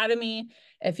Hypothesis Academy.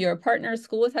 If you're a partner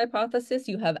school with Hypothesis,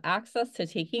 you have access to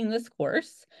taking this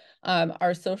course,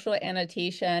 our social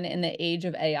annotation in the age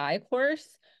of AI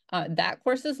course. That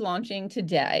course is launching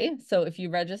today. So if you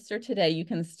register today, you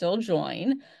can still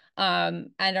join.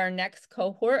 And our next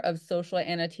cohort of Social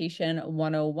Annotation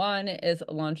 101 is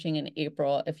launching in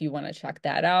April if you want to check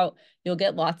that out. You'll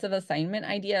get lots of assignment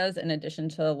ideas in addition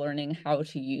to learning how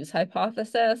to use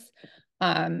Hypothesis.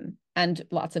 And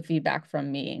lots of feedback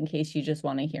from me in case you just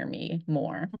want to hear me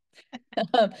more.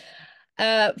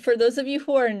 For those of you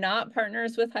who are not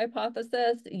partners with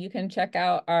Hypothesis, you can check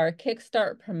out our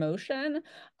Kickstart promotion.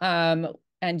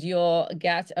 And you'll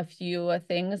get a few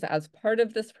things as part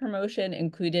of this promotion,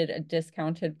 included a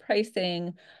discounted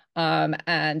pricing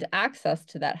and access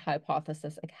to that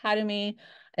Hypothesis Academy,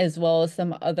 as well as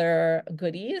some other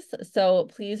goodies. So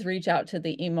please reach out to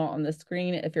the email on the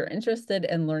screen if you're interested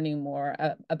in learning more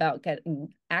about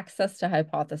getting access to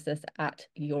Hypothesis at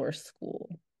your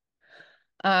school.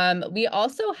 We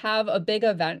also have a big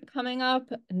event coming up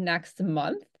next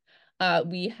month.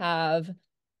 We have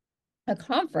a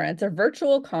conference, a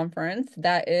virtual conference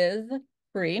that is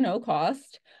free, no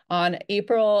cost, on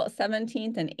April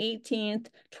 17th and 18th,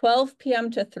 12 p.m.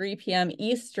 to 3 p.m.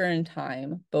 Eastern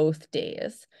time, both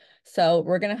days. So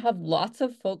we're going to have lots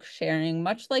of folks sharing,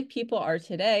 much like people are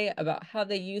today, about how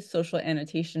they use social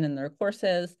annotation in their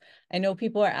courses. I know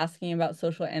people are asking about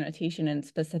social annotation in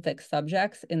specific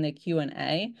subjects in the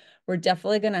Q&A. We're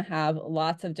definitely going to have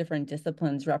lots of different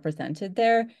disciplines represented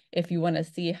there if you want to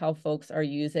see how folks are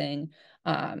using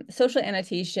social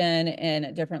annotation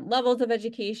in different levels of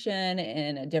education,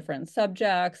 in different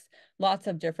subjects, lots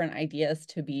of different ideas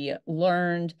to be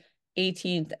learned.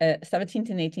 17th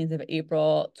and 18th of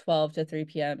April, 12 to 3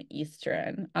 p.m.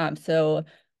 Eastern. So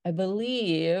I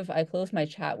believe I closed my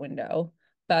chat window,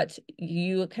 but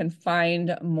you can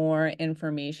find more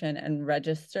information and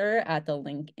register at the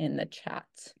link in the chat.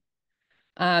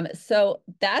 So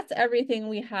that's everything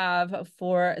we have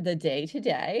for the day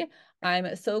today.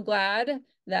 I'm so glad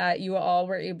that you all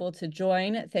were able to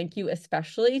join. Thank you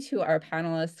especially to our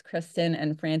panelists, Kristen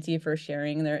and Francie, for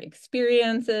sharing their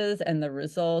experiences and the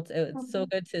results. It was so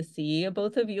good to see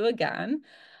both of you again.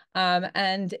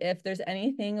 And if there's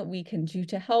anything we can do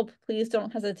to help, please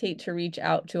don't hesitate to reach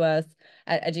out to us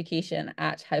at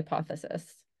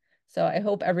education@Hypothesis. So I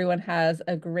hope everyone has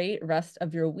a great rest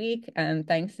of your week, and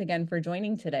thanks again for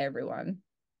joining today, everyone.